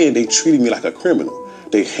the end, they treated me like a criminal.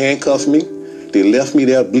 They handcuffed me. They left me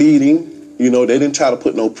there bleeding. You know, they didn't try to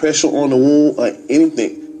put no pressure on the wound or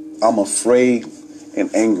anything. I'm afraid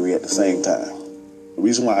and angry at the same time. The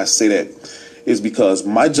reason why I say that is because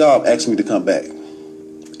my job asked me to come back.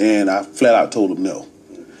 And I flat out told them no.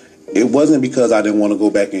 It wasn't because I didn't want to go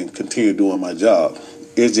back and continue doing my job.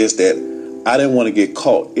 It's just that I didn't want to get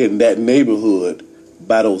caught in that neighborhood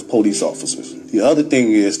by those police officers. The other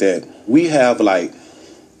thing is that we have, like,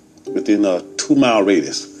 within a 2-mile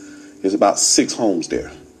radius, there's about 6 homes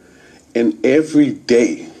there. And every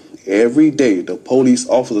day, the police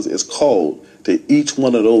officers is called to each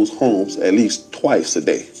one of those homes at least twice a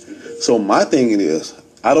day. So my thing is,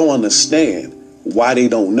 I don't understand why they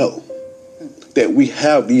don't know that we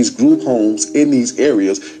have these group homes in these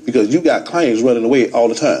areas because you got clients running away all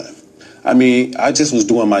the time. I mean, I just was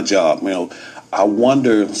doing my job, you know. I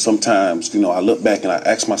wonder sometimes, you know, I look back and I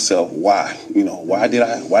ask myself, why? You know, why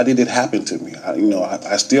did it happen to me?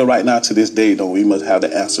 I still right now to this day don't even must have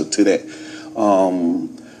the answer to that.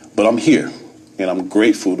 But I'm here and I'm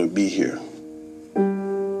grateful to be here.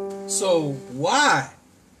 So why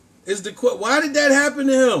did that happen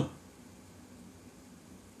to him?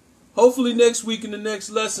 Hopefully next week in the next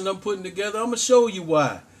lesson I'm putting together, I'm going to show you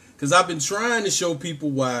why. Because I've been trying to show people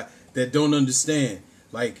why that don't understand.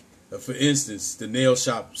 Like, for instance, the nail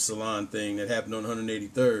shop salon thing that happened on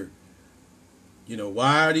 183rd. You know,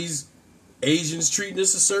 why are these Asians treating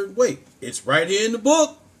us a certain way? It's right here in the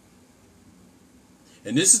book.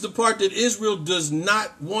 And this is the part that Israel does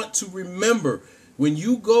not want to remember. When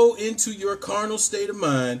you go into your carnal state of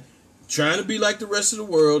mind, trying to be like the rest of the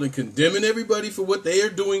world and condemning everybody for what they are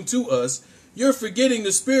doing to us, you're forgetting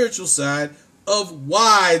the spiritual side of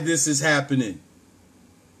why this is happening.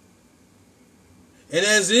 And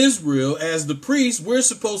as Israel, as the priest, we're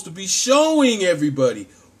supposed to be showing everybody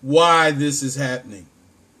why this is happening.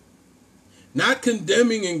 Not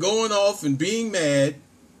condemning and going off and being mad.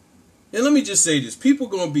 And let me just say this. People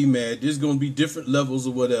are going to be mad. There's going to be different levels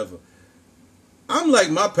or whatever. I'm like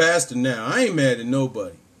my pastor now. I ain't mad at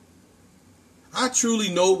nobody. I truly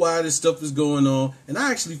know why this stuff is going on. And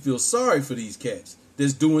I actually feel sorry for these cats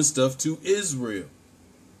that's doing stuff to Israel.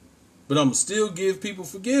 But I'm going to still give people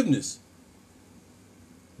forgiveness.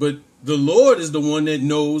 But the Lord is the one that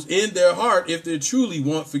knows in their heart if they truly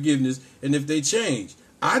want forgiveness and if they change.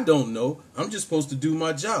 I don't know. I'm just supposed to do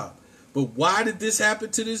my job. But why did this happen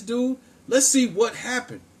to this dude? Let's see what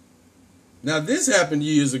happened. Now, this happened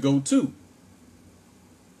years ago, too.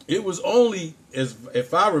 It was only,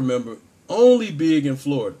 if I remember, only big in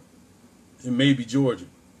Florida and maybe Georgia.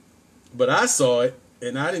 But I saw it,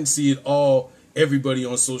 and I didn't see it all, everybody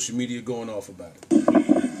on social media going off about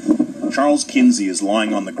it. Charles Kinsey is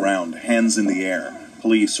lying on the ground, hands in the air.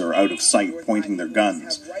 Police are out of sight, pointing their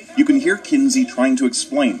guns. You can hear Kinsey trying to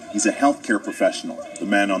explain. He's a healthcare professional. The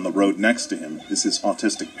man on the road next to him is his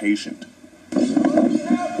autistic patient.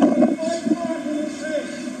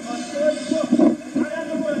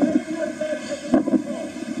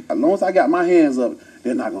 As long as I got my hands up,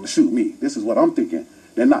 they're not going to shoot me. This is what I'm thinking.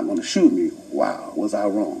 They're not going to shoot me. Wow, was I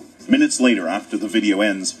wrong? Minutes later, after the video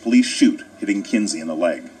ends, police shoot, hitting Kinsey in the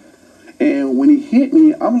leg. And when he hit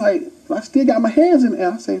me, I'm like, I still got my hands in the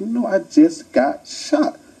air. I say, no, I just got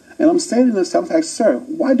shot. And I'm saying to him, like, sir,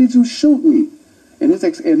 why did you shoot me? And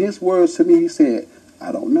his words to me, he said,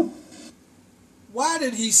 I don't know. Why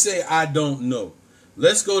did he say, I don't know?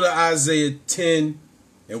 Let's go to Isaiah 10,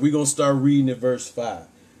 and we're going to start reading at verse 5.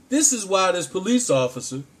 This is why this police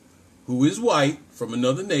officer, who is white from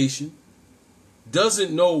another nation,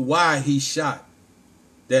 doesn't know why he shot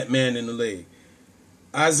that man in the leg.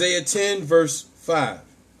 Isaiah 10, verse 5.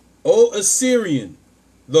 O Assyrian,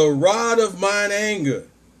 the rod of mine anger,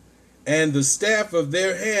 and the staff of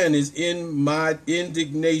their hand is in my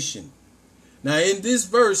indignation. Now, in this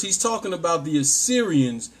verse, he's talking about the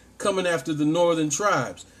Assyrians coming after the northern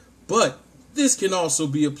tribes. But this can also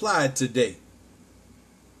be applied today.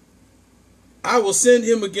 I will send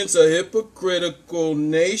him against a hypocritical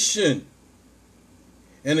nation,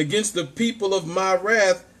 and against the people of my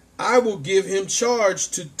wrath, I will give him charge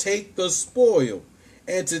to take the spoil,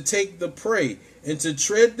 and to take the prey, and to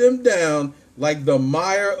tread them down like the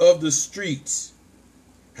mire of the streets.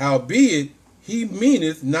 Howbeit, he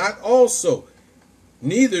meaneth not also,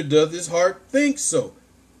 neither doth his heart think so.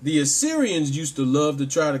 The Assyrians used to love to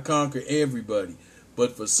try to conquer everybody,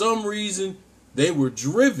 but for some reason, they were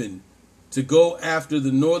driven to go after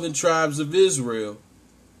the northern tribes of Israel,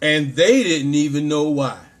 and they didn't even know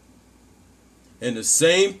why. And the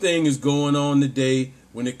same thing is going on today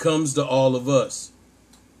when it comes to all of us.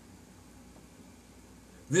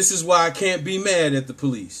 This is why I can't be mad at the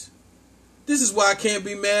police. This is why I can't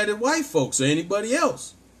be mad at white folks or anybody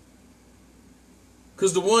else.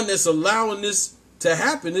 Because the one that's allowing this to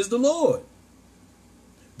happen is the Lord.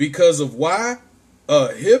 Because of why?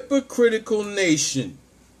 A hypocritical nation.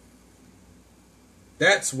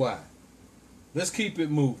 That's why. Let's keep it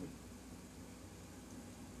moving.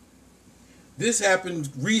 This happened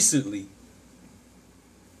recently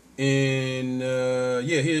in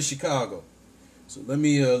here in Chicago. So let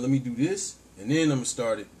me do this, and then I'm gonna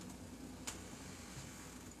start it.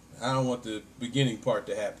 I don't want the beginning part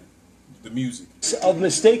to happen. The music. Of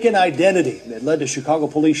mistaken identity that led to Chicago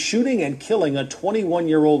police shooting and killing a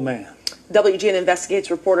 21-year-old man. WGN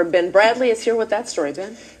Investigates reporter Ben Bradley is here with that story.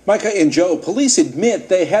 Ben? Micah and Joe, police admit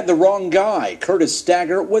they had the wrong guy. Curtis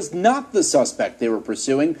Stagger was not the suspect they were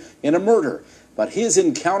pursuing in a murder. But his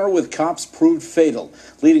encounter with cops proved fatal,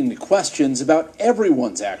 leading to questions about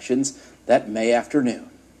everyone's actions that May afternoon.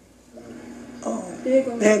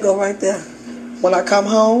 There you go right there. When I come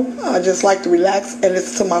home, I just like to relax and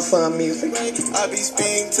listen to my son music. I be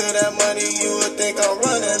speaking to that money, you would think I'm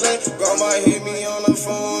running late. Grandma hit me on the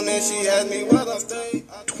phone and she asked me what I stay.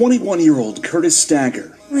 21-year-old Curtis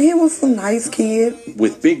Stagger. He was a nice kid.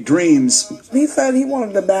 With big dreams. He said he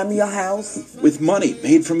wanted to buy me a house. With money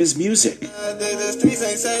made from his music. The streets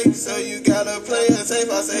ain't safe, so you gotta play it safe.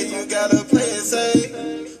 I say you gotta play it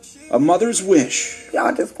safe. A mother's wish.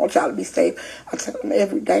 I just want y'all to be safe. I tell them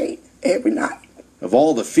every day, every night. Of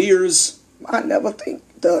all the fears. I never think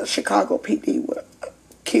the Chicago PD would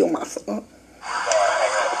kill my son.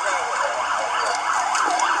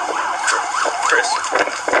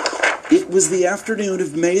 It was the afternoon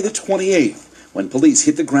of May the 28th when police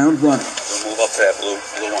hit the ground running. We'll move up to that blue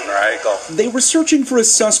one, right? Go. They were searching for a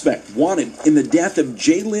suspect wanted in the death of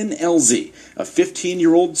Jalen Elzie, a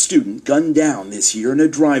 15-year-old student gunned down this year in a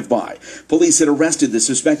drive-by. Police had arrested the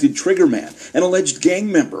suspected triggerman, an alleged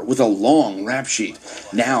gang member with a long rap sheet.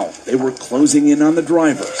 Now they were closing in on the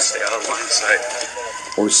driver. Stay out of line of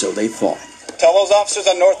sight. Or so they thought. Tell those officers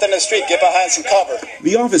on north end of the street, get behind some cover.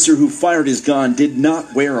 The officer who fired his gun did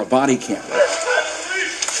not wear a body camera. He's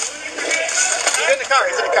in the car,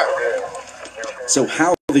 he's in the car. So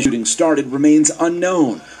how the shooting started remains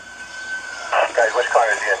unknown. Guys, which car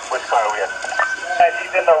is he in? Which car are we in?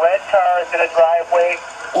 He's in the red car, it's in a driveway.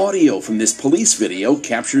 Audio from this police video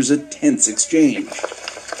captures a tense exchange.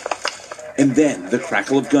 And then the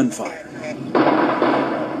crackle of gunfire.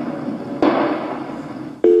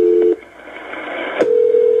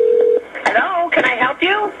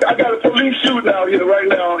 I got a police shooting out here right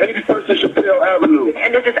now on 81st and Chappelle Avenue.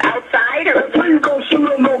 And is this outside or? Please don't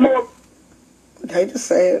shoot up no more. They just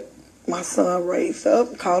said my son raised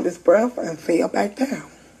up, caught his breath, and fell back down.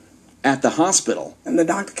 At the hospital. And the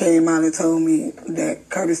doctor came out and told me that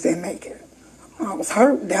Curtis didn't make it. I was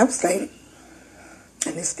hurt, devastated,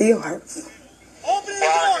 and it still hurts. Open the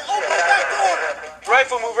door! Open the back door!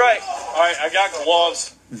 Rifle, move right. All right, I got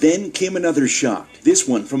gloves. Then came another shot, this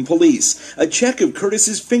one from police. A check of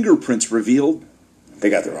Curtis's fingerprints revealed they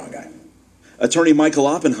got the wrong guy. Attorney Michael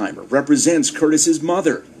Oppenheimer represents Curtis's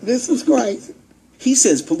mother. This is crazy. He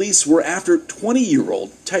says police were after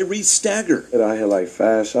 20-year-old Tyrese Stagger. And I had like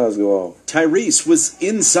 5 shots go off. Tyrese was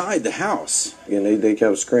inside the house. And they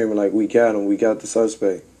kept screaming like, we got him, we got the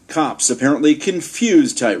suspect. Cops apparently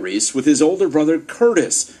confused Tyrese with his older brother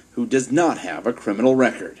Curtis, who does not have a criminal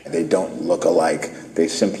record. They don't look alike. They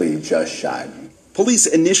simply just shot. Police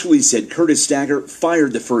initially said Curtis Stagger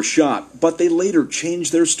fired the first shot, but they later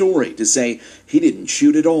changed their story to say he didn't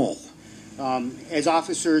shoot at all. As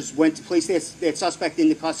officers went to place that suspect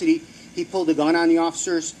into custody, he pulled a gun on the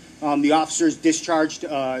officers. The officers discharged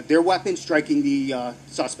their weapon, striking the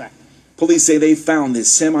suspect. Police say they found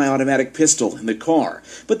this semi-automatic pistol in the car,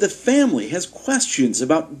 but the family has questions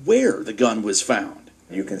about where the gun was found.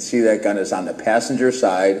 You can see that gun is on the passenger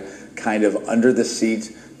side, kind of under the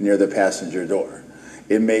seat near the passenger door.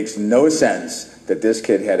 It makes no sense that this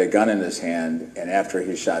kid had a gun in his hand, and after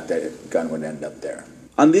he shot, that gun would end up there.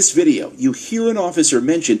 On this video, you hear an officer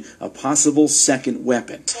mention a possible second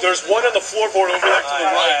weapon. There's one on the floorboard over there to the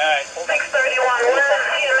right.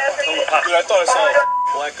 Dude, I thought I saw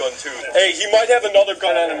a black gun too. Hey, he might have another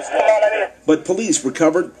gun on him as well. But police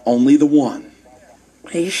recovered only the one.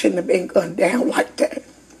 He shouldn't have been gunned down like that.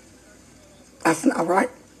 That's not right.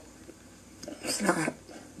 It's not.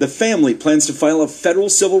 The family plans to file a federal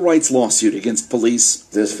civil rights lawsuit against police.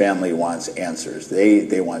 This family wants answers.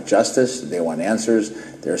 They want justice. They want answers.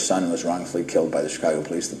 Their son was wrongfully killed by the Chicago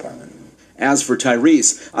Police Department. As for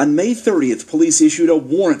Tyrese, on May 30th, police issued a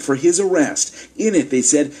warrant for his arrest. In it, they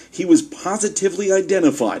said he was positively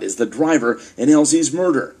identified as the driver in Elzie's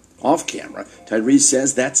murder. Off camera, Tyrese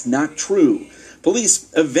says that's not true.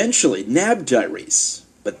 Police eventually nabbed Tyrese,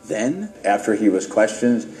 but then, after he was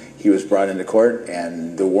questioned, he was brought into court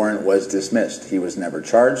and the warrant was dismissed. He was never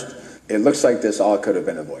charged. It looks like this all could have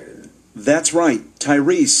been avoided. That's right.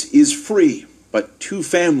 Tyrese is free, but 2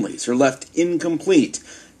 families are left incomplete.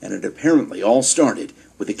 And it apparently all started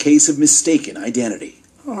with a case of mistaken identity.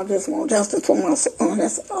 I just want justice for my son,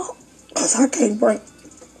 that's all. Because I can't make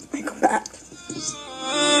him back.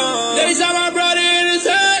 They shot my brother in his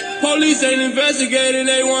head. Police ain't investigating,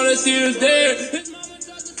 they want to see us dead.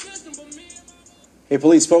 A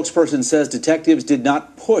police spokesperson says detectives did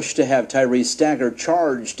not push to have Tyrese Stagger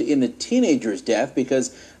charged in the teenager's death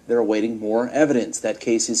because they're awaiting more evidence. That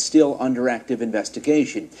case is still under active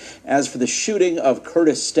investigation. As for the shooting of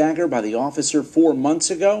Curtis Stagger by the officer 4 months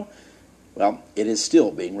ago, well, it is still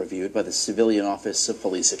being reviewed by the Civilian Office of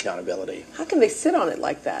Police Accountability. How can they sit on it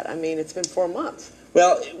like that? I mean, it's been 4 months.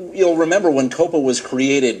 Well, you'll remember when COPA was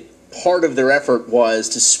created, part of their effort was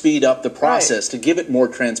to speed up the process, to give it more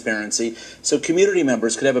transparency, so community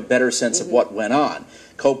members could have a better sense of what went on.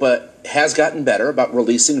 COPA has gotten better about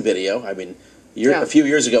releasing video. I mean, a few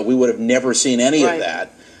years ago, we would have never seen any of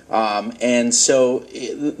that. And so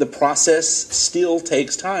the process still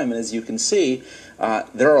takes time. And as you can see,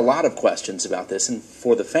 there are a lot of questions about this. And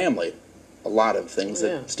for the family, a lot of things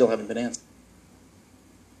that still haven't been answered.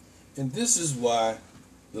 And this is why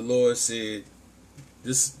the Lord said,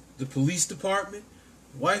 the police department,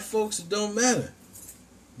 white folks, it don't matter.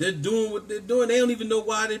 They're doing what they're doing. They don't even know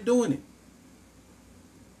why they're doing it.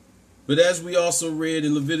 But as we also read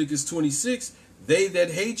in Leviticus 26, they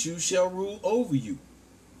that hate you shall rule over you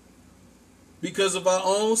because of our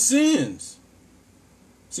own sins.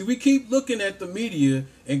 See, we keep looking at the media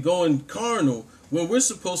and going carnal when we're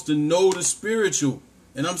supposed to know the spiritual.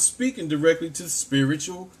 And I'm speaking directly to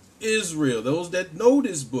spiritual Israel, those that know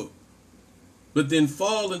this book, but then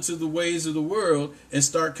fall into the ways of the world and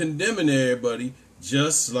start condemning everybody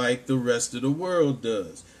just like the rest of the world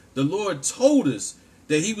does. The Lord told us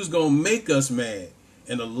that he was going to make us mad,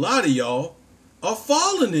 and a lot of y'all are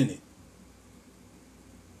falling in it.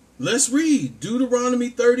 Let's read Deuteronomy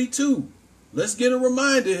 32. Let's get a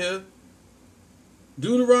reminder here.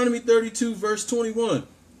 Deuteronomy 32 verse 21.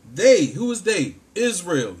 They, who is they?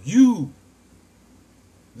 Israel, you.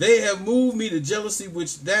 They have moved me to jealousy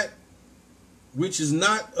which is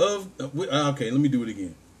not of... Okay, let me do it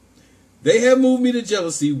again. They have moved me to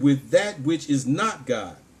jealousy with that which is not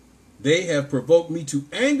God. They have provoked me to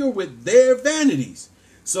anger with their vanities.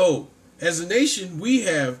 So, as a nation, we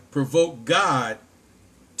have provoked God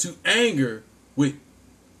to anger with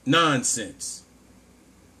nonsense.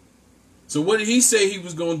 So what did he say he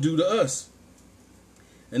was going to do to us?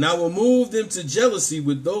 And I will move them to jealousy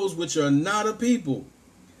with those which are not a people.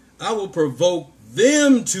 I will provoke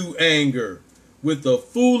them to anger with a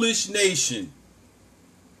foolish nation.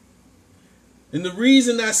 And the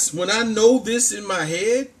reason when I know this in my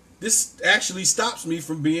head, this actually stops me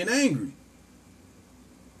from being angry.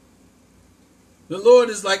 The Lord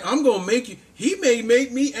is like, I'm going to make you. He may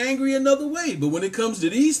make me angry another way. But when it comes to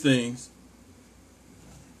these things,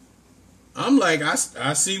 I'm like, I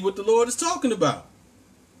see what the Lord is talking about.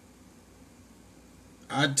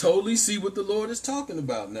 I totally see what the Lord is talking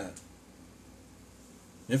about now.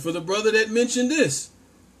 And for the brother that mentioned this,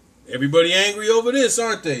 everybody angry over this,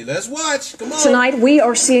 aren't they? Let's watch. Come on. Tonight, we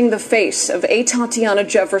are seeing the face of Atatiana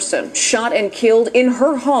Jefferson, shot and killed in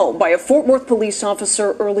her home by a Fort Worth police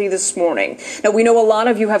officer early this morning. Now, we know a lot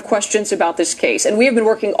of you have questions about this case, and we have been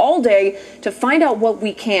working all day to find out what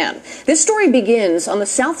we can. This story begins on the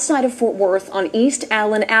south side of Fort Worth on East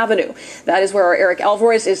Allen Avenue. That is where our Eric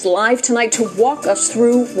Alvarez is live tonight to walk us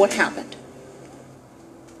through what happened.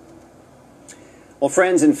 Well,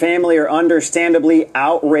 friends and family are understandably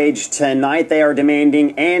outraged tonight. They are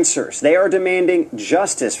demanding answers. They are demanding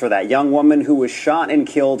justice for that young woman who was shot and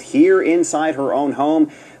killed here inside her own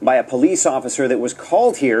home by a police officer that was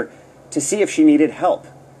called here to see if she needed help.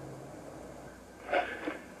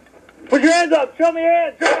 Put your hands up. Show me your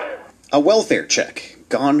hands. A welfare check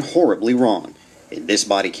gone horribly wrong. In this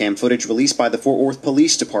body cam footage released by the Fort Worth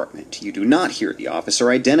Police Department, you do not hear the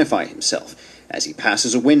officer identify himself as he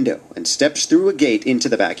passes a window and steps through a gate into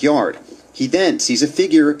the backyard. He then sees a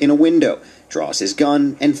figure in a window, draws his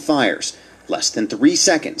gun, and fires, less than 3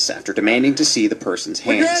 seconds after demanding to see the person's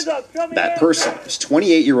hands. That person is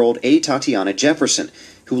 28-year-old Atatiana Jefferson,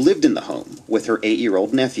 who lived in the home with her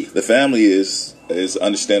 8-year-old nephew. The family is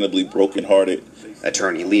understandably brokenhearted.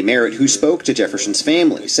 Attorney Lee Merritt, who spoke to Jefferson's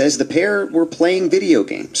family, says the pair were playing video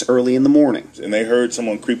games early in the morning. And they heard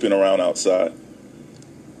someone creeping around outside.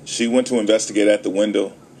 She went to investigate at the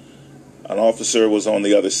window. An officer was on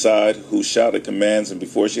the other side who shouted commands, and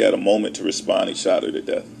before she had a moment to respond, he shot her to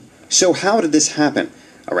death. So how did this happen?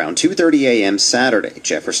 Around 2:30 a.m. Saturday,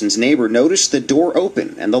 Jefferson's neighbor noticed the door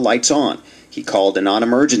open and the lights on. He called a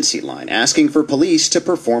non-emergency line asking for police to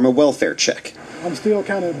perform a welfare check. I'm still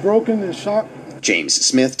kind of broken and shocked. James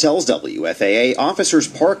Smith tells WFAA officers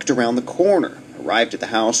parked around the corner, arrived at the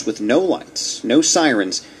house with no lights, no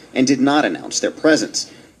sirens, and did not announce their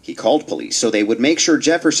presence. He called police so they would make sure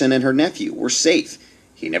Jefferson and her nephew were safe.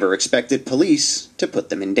 He never expected police to put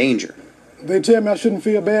them in danger. They tell me I shouldn't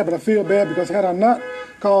feel bad, but I feel bad because had I not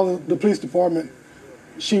called the police department,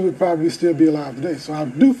 she would probably still be alive today. So I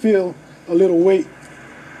do feel a little weight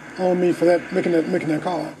on me for that, making that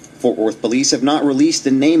call. Fort Worth police have not released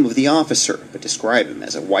the name of the officer, but describe him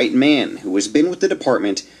as a white man who has been with the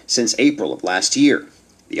department since April of last year.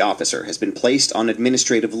 The officer has been placed on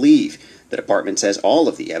administrative leave. The department says all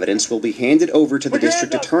of the evidence will be handed over to the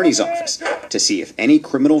district attorney's office to see if any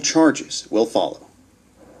criminal charges will follow.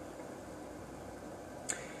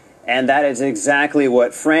 And that is exactly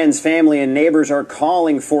what friends, family, and neighbors are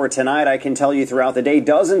calling for tonight. I can tell you throughout the day,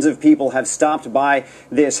 dozens of people have stopped by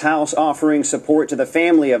this house offering support to the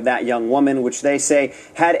family of that young woman, which they say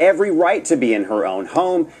had every right to be in her own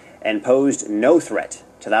home and posed no threat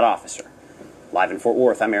to that officer. Live in Fort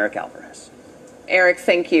Worth, I'm Eric Alvarez. Eric,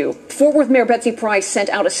 thank you. Fort Worth Mayor Betsy Price sent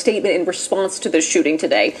out a statement in response to the shooting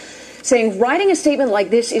today, saying writing a statement like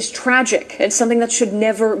this is tragic and something that should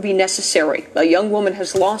never be necessary. A young woman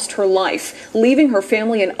has lost her life, leaving her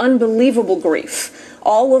family in unbelievable grief.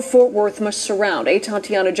 All of Fort Worth must surround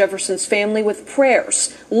Atatiana Jefferson's family with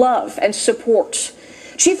prayers, love, and support.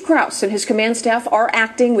 Chief Krause and his command staff are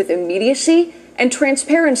acting with immediacy and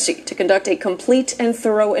transparency to conduct a complete and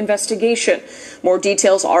thorough investigation. More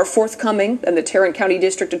details are forthcoming, and the Tarrant County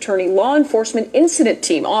District Attorney Law Enforcement Incident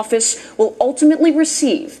Team Office will ultimately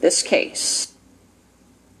receive this case.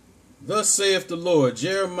 Thus saith the Lord,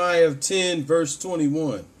 Jeremiah 10, verse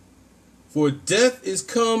 21. For death is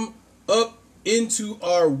come up into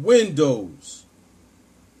our windows,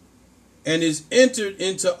 and is entered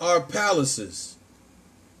into our palaces,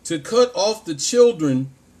 to cut off the children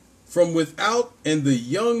from without and the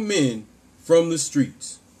young men from the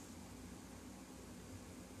streets.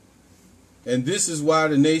 And this is why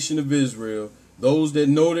the nation of Israel, those that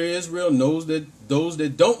know they're Israel, those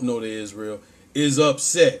that don't know they're Israel, is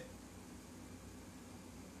upset.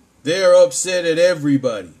 They're upset at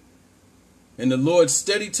everybody. And the Lord's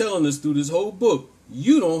steady telling us through this whole book,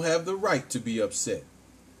 you don't have the right to be upset.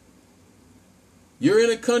 You're in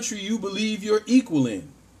a country you believe you're equal in.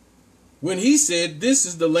 When he said, this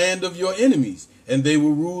is the land of your enemies, and they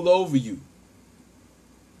will rule over you.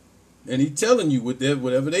 And he's telling you,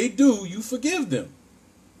 whatever they do, you forgive them,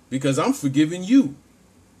 because I'm forgiving you.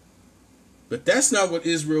 But that's not what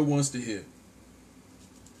Israel wants to hear.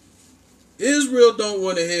 Israel don't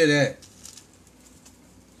want to hear that.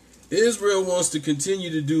 Israel wants to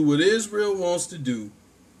continue to do what Israel wants to do.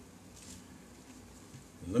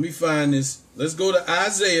 Let me find this. Let's go to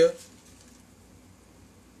Isaiah.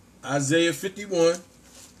 Isaiah 51,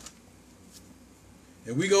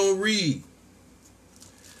 and we're going to read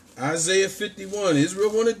Isaiah 51.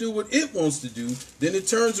 Israel want to do what it wants to do. Then it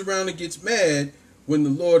turns around and gets mad when the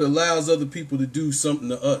Lord allows other people to do something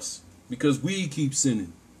to us because we keep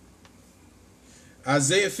sinning.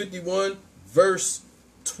 Isaiah 51 verse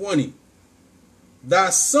 20.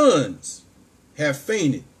 Thy sons have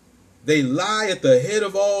fainted. They lie at the head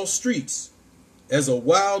of all streets as a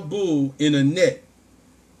wild bull in a net.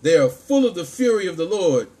 They are full of the fury of the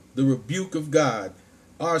Lord, the rebuke of God.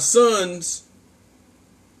 Our sons,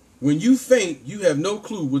 when you faint, you have no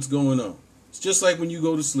clue what's going on. It's just like when you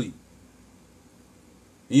go to sleep.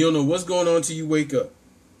 And you don't know what's going on till you wake up.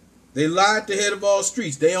 They lie at the head of all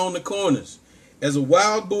streets. They on the corners. As a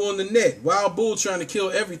wild bull in the net. Wild bull trying to kill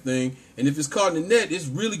everything. And if it's caught in the net, it's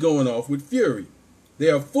really going off with fury. They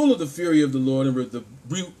are full of the fury of the Lord and the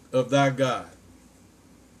rebuke of thy God.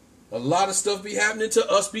 A lot of stuff be happening to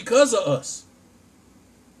us because of us.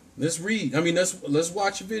 Let's read. Let's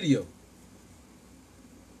watch a video.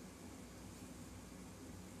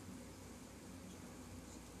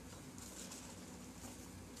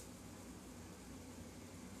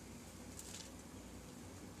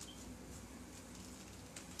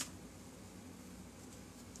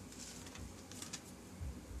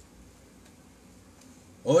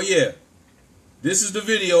 Oh yeah, this is the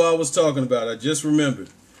video I was talking about. I just remembered.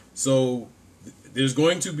 So there's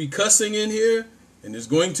going to be cussing in here and there's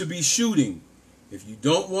going to be shooting. If you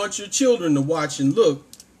don't want your children to watch and look,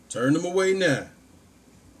 turn them away now.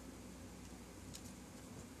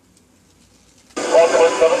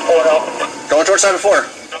 Going towards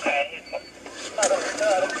 7-4.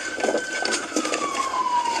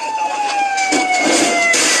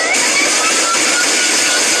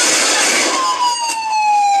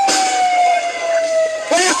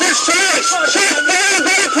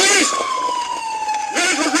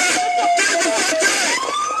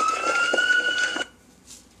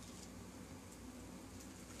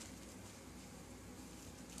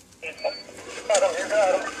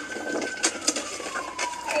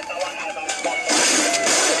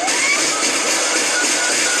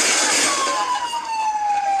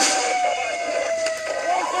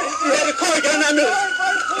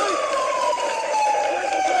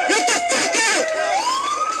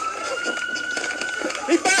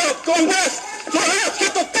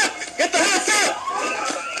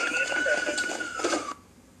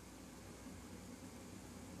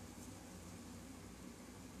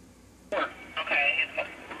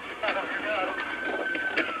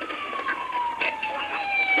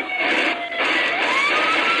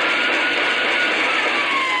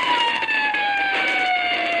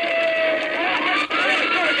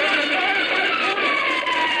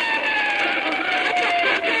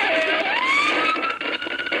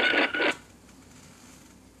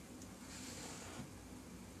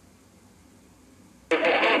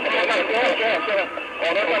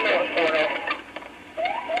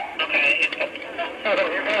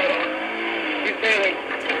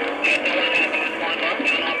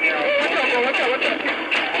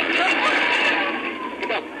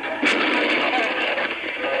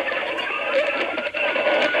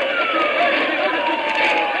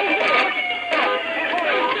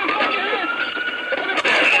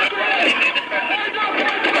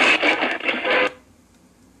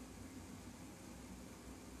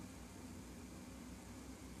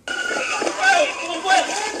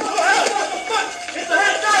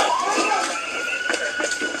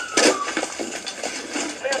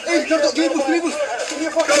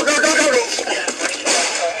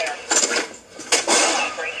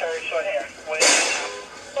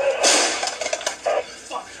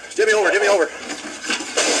 Give me over.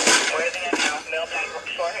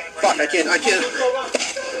 Fuck, I can't.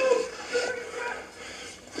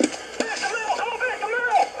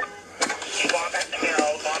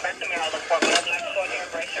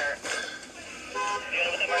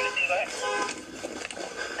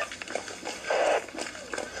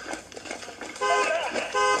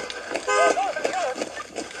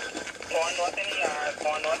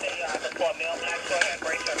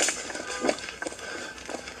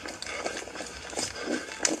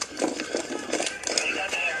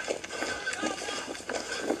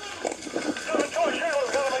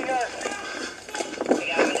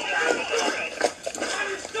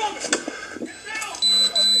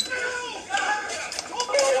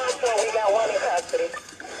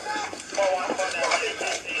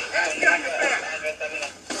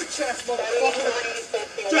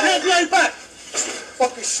 Put your hands behind your back.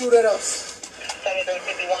 Fucking shoot at us.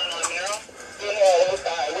 7351 on Miro.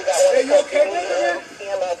 Hey, you okay, nigga?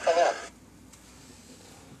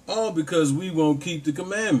 All because we won't keep the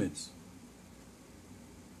commandments.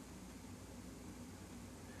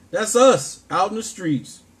 That's us out in the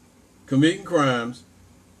streets committing crimes,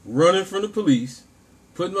 running from the police,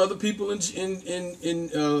 putting other people in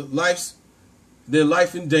their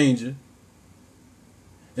life in danger,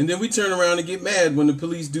 and then we turn around and get mad when the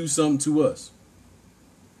police do something to us.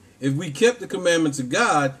 If we kept the commandments of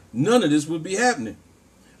God, none of this would be happening.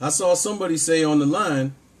 I saw somebody say on the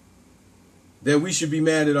line that we should be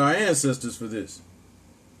mad at our ancestors for this.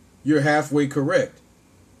 You're halfway correct.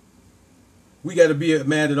 We got to be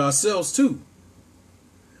mad at ourselves too.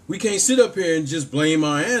 We can't sit up here and just blame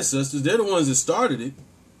our ancestors. They're the ones that started it.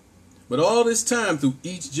 But all this time, through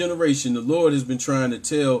each generation, the Lord has been trying to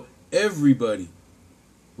tell everybody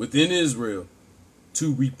within Israel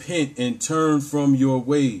to repent and turn from your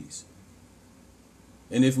ways.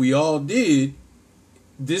 And if we all did,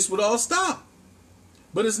 this would all stop.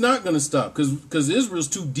 But it's not going to stop because Israel's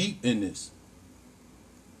too deep in this.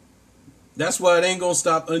 That's why it ain't going to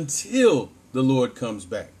stop until the Lord comes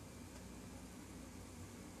back.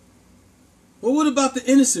 Well, what about the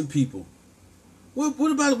innocent people?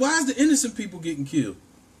 What about, why is the innocent people getting killed?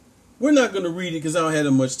 We're not going to read it because I don't have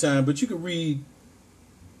that much time, but you can read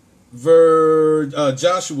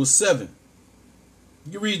Joshua 7.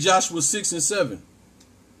 You can read Joshua 6 and 7.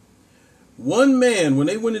 One man, when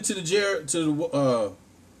they went into Jericho,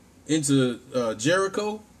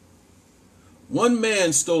 one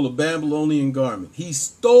man stole a Babylonian garment. He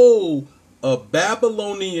stole a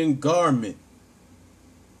Babylonian garment.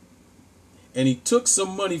 And he took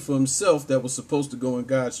some money for himself that was supposed to go in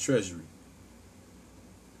God's treasury.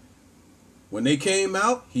 When they came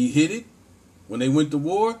out, he hid it. When they went to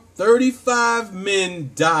war, 35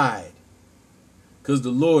 men died because the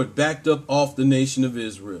Lord backed up off the nation of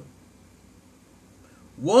Israel.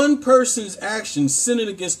 One person's action sinning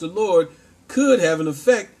against the Lord could have an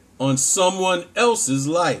effect on someone else's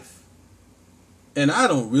life. And I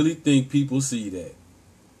don't really think people see that.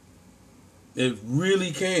 It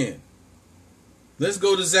really can. Let's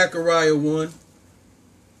go to Zechariah 1.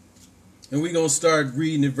 And we're going to start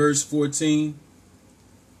reading at verse 14.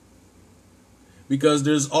 Because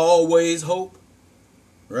there's always hope.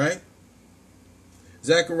 Right?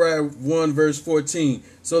 Zechariah 1 verse 14.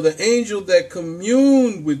 So the angel that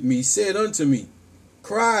communed with me said unto me,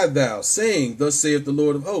 Cry thou, saying, Thus saith the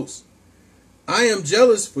Lord of hosts, I am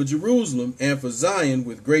jealous for Jerusalem and for Zion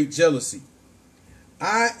with great jealousy.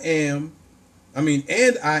 I am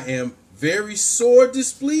very sore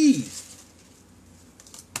displeased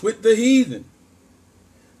with the heathen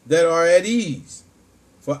that are at ease.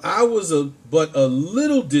 For I was but a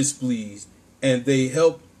little displeased, and they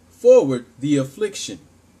helped forward the affliction.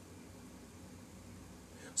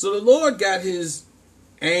 So the Lord got his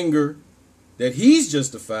anger that he's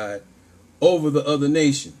justified over the other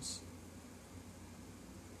nations.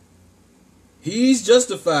 He's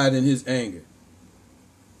justified in his anger.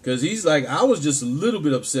 Because he's like, I was just a little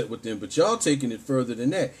bit upset with them, but y'all taking it further than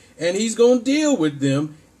that. And he's going to deal with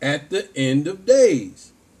them at the end of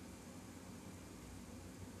days.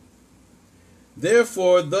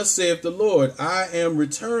 Therefore, thus saith the Lord, I am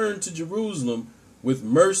returned to Jerusalem with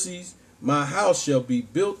mercies. My house shall be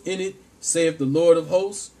built in it, saith the Lord of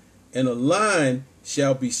hosts, and a line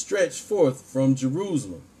shall be stretched forth from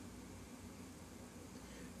Jerusalem.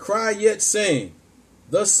 Cry yet, saying,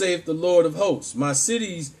 Thus saith the Lord of hosts, my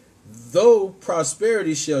cities, though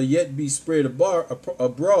prosperity shall yet be spread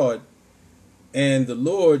abroad, and the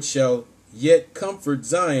Lord shall yet comfort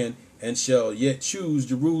Zion, and shall yet choose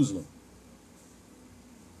Jerusalem.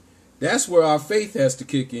 That's where our faith has to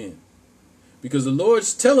kick in. Because the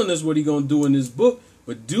Lord's telling us what he's going to do in this book,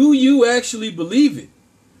 but do you actually believe it?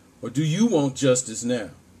 Or do you want justice now?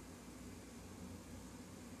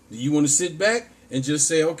 Do you want to sit back and just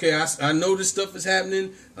say, okay, I know this stuff is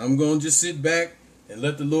happening. I'm going to just sit back and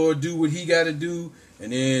let the Lord do what he got to do.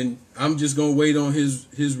 And then I'm just going to wait on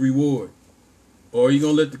his reward. Or are you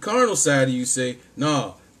going to let the carnal side of you say,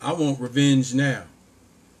 no, I want revenge now.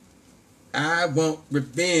 I want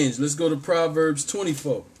revenge. Let's go to Proverbs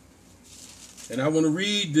 24. And I want to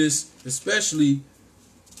read this especially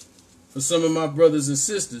for some of my brothers and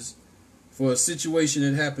sisters for a situation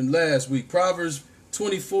that happened last week. Proverbs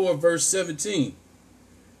 24 verse 17.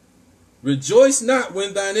 Rejoice not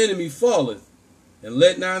when thine enemy falleth, and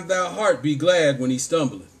let not thy heart be glad when he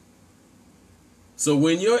stumbleth. So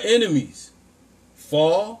when your enemies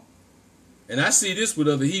fall, and I see this with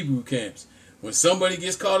other Hebrew camps, when somebody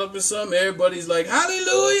gets caught up in something, everybody's like,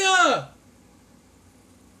 hallelujah!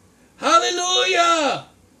 Hallelujah!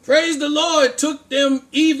 Praise the Lord, took them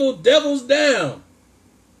evil devils down.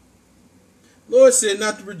 Lord said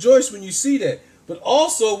not to rejoice when you see that, but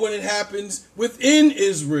also when it happens within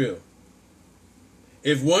Israel.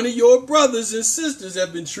 If one of your brothers and sisters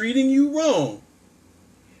have been treating you wrong,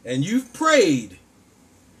 and you've prayed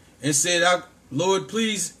and said, Lord,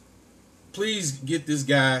 please get this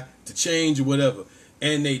guy to change or whatever,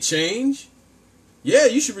 and they change, yeah,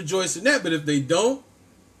 you should rejoice in that. But if they don't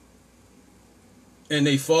and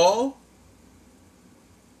they fall,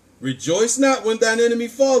 rejoice not when thine enemy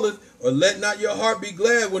falleth, or let not your heart be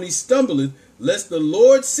glad when he stumbleth, lest the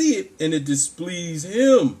Lord see it and it displease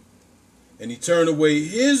him, and he turn away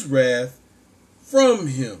his wrath from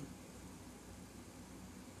him.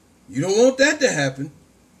 You don't want that to happen.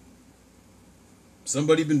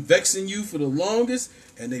 Somebody been vexing you for the longest,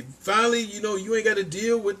 and they finally, you ain't got to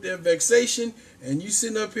deal with their vexation, and you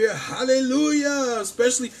sitting up here, hallelujah.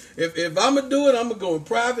 Especially if I'm going to do it, I'm going to go in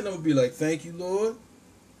private, and I'm going to be like, thank you, Lord.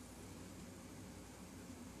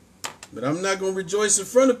 But I'm not going to rejoice in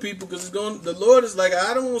front of people, because the Lord is like,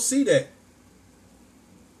 I don't want to see that.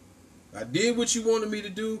 I did what you wanted me to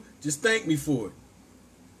do. Just thank me for it.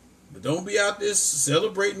 But don't be out there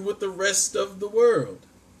celebrating with the rest of the world.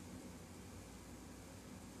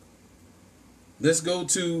 Let's go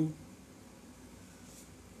to,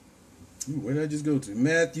 where did I just go to?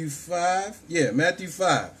 Matthew 5. Yeah, Matthew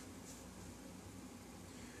 5.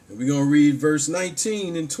 And we're going to read verse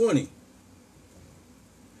 19 and 20.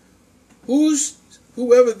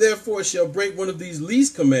 Whoever therefore shall break one of these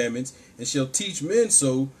least commandments and shall teach men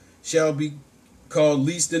so shall be called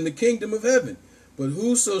least in the kingdom of heaven. But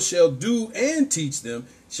whoso shall do and teach them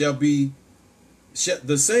the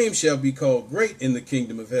same shall be called great in the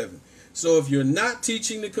kingdom of heaven. So if you're not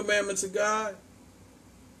teaching the commandments of God,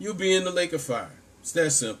 you'll be in the lake of fire. It's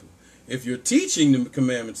that simple. If you're teaching the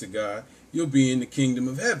commandments of God, you'll be in the kingdom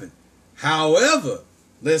of heaven. However,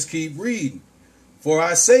 let's keep reading. For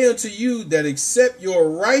I say unto you that except your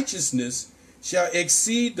righteousness shall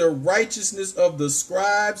exceed the righteousness of the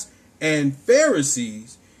scribes and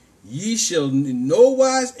Pharisees, ye shall in no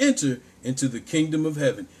wise enter into the kingdom of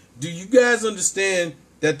heaven. Do you guys understand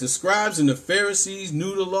that the scribes and the Pharisees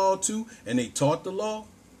knew the law too, and they taught the law?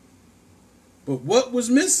 But what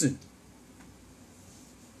was missing?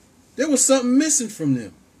 There was something missing from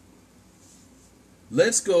them.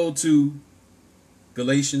 Let's go to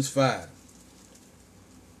Galatians 5.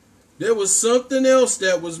 There was something else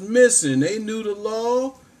that was missing. They knew the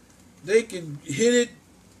law. They could hit it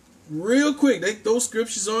real quick. They throw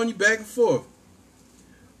scriptures on you back and forth.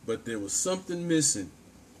 But there was something missing.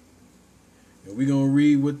 And we're going to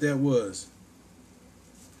read what that was.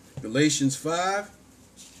 Galatians 5.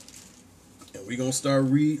 And we're going to start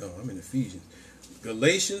reading. Oh, I'm in Ephesians.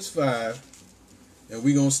 Galatians 5. And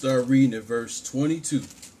we're going to start reading at verse 22.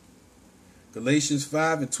 Galatians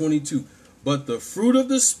 5 and 22. But the fruit of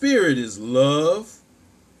the Spirit is love,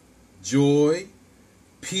 joy,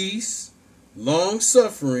 peace,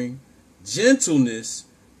 long-suffering, gentleness,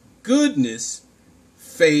 goodness,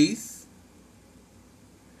 faith,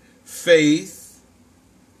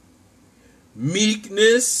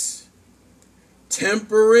 meekness,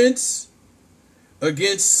 temperance.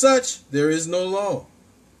 Against such there is no law.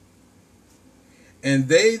 And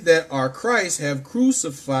they that are Christ have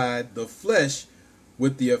crucified the flesh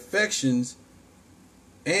with the affections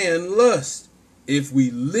and lust. If we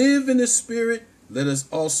live in the Spirit, let us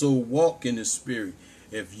also walk in the Spirit.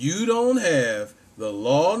 If you don't have the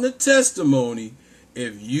law and the testimony,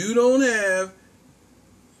 if you don't have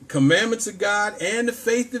commandments of God and the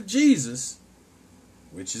faith of Jesus,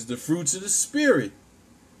 which is the fruits of the Spirit,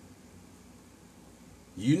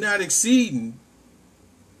 you're not exceeding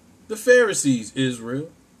the Pharisees, Israel.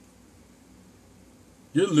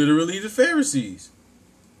 You're literally the Pharisees.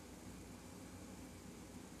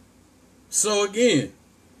 So again,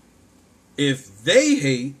 if they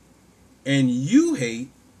hate and you hate,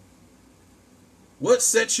 what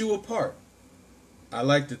sets you apart? I'd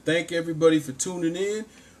like to thank everybody for tuning in.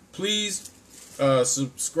 Please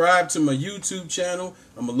subscribe to my YouTube channel.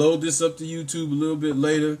 I'm going to load this up to YouTube a little bit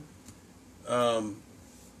later.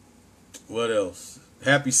 What else?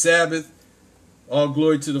 Happy Sabbath. All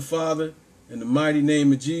glory to the Father. In the mighty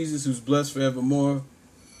name of Jesus, who's blessed forevermore.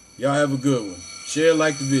 Y'all have a good one. Share,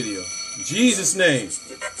 like the video. In Jesus' name.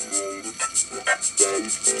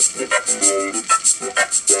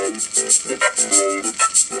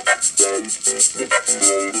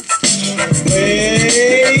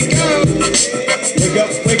 Wake up! Wake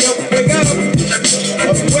up, wake up, wake up!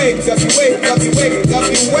 Up you wake, up you wake, up you wake, up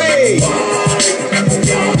you wake!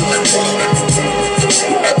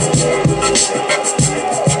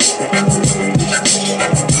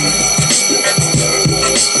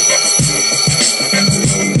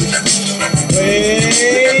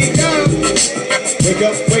 Wake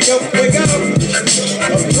up, wake up, wake up!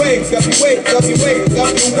 Up you wake, up you wake, up you wake,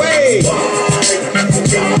 up you wake!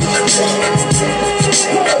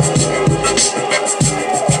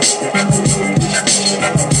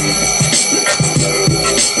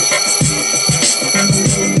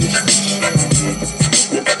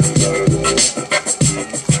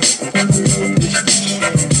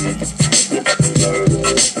 It's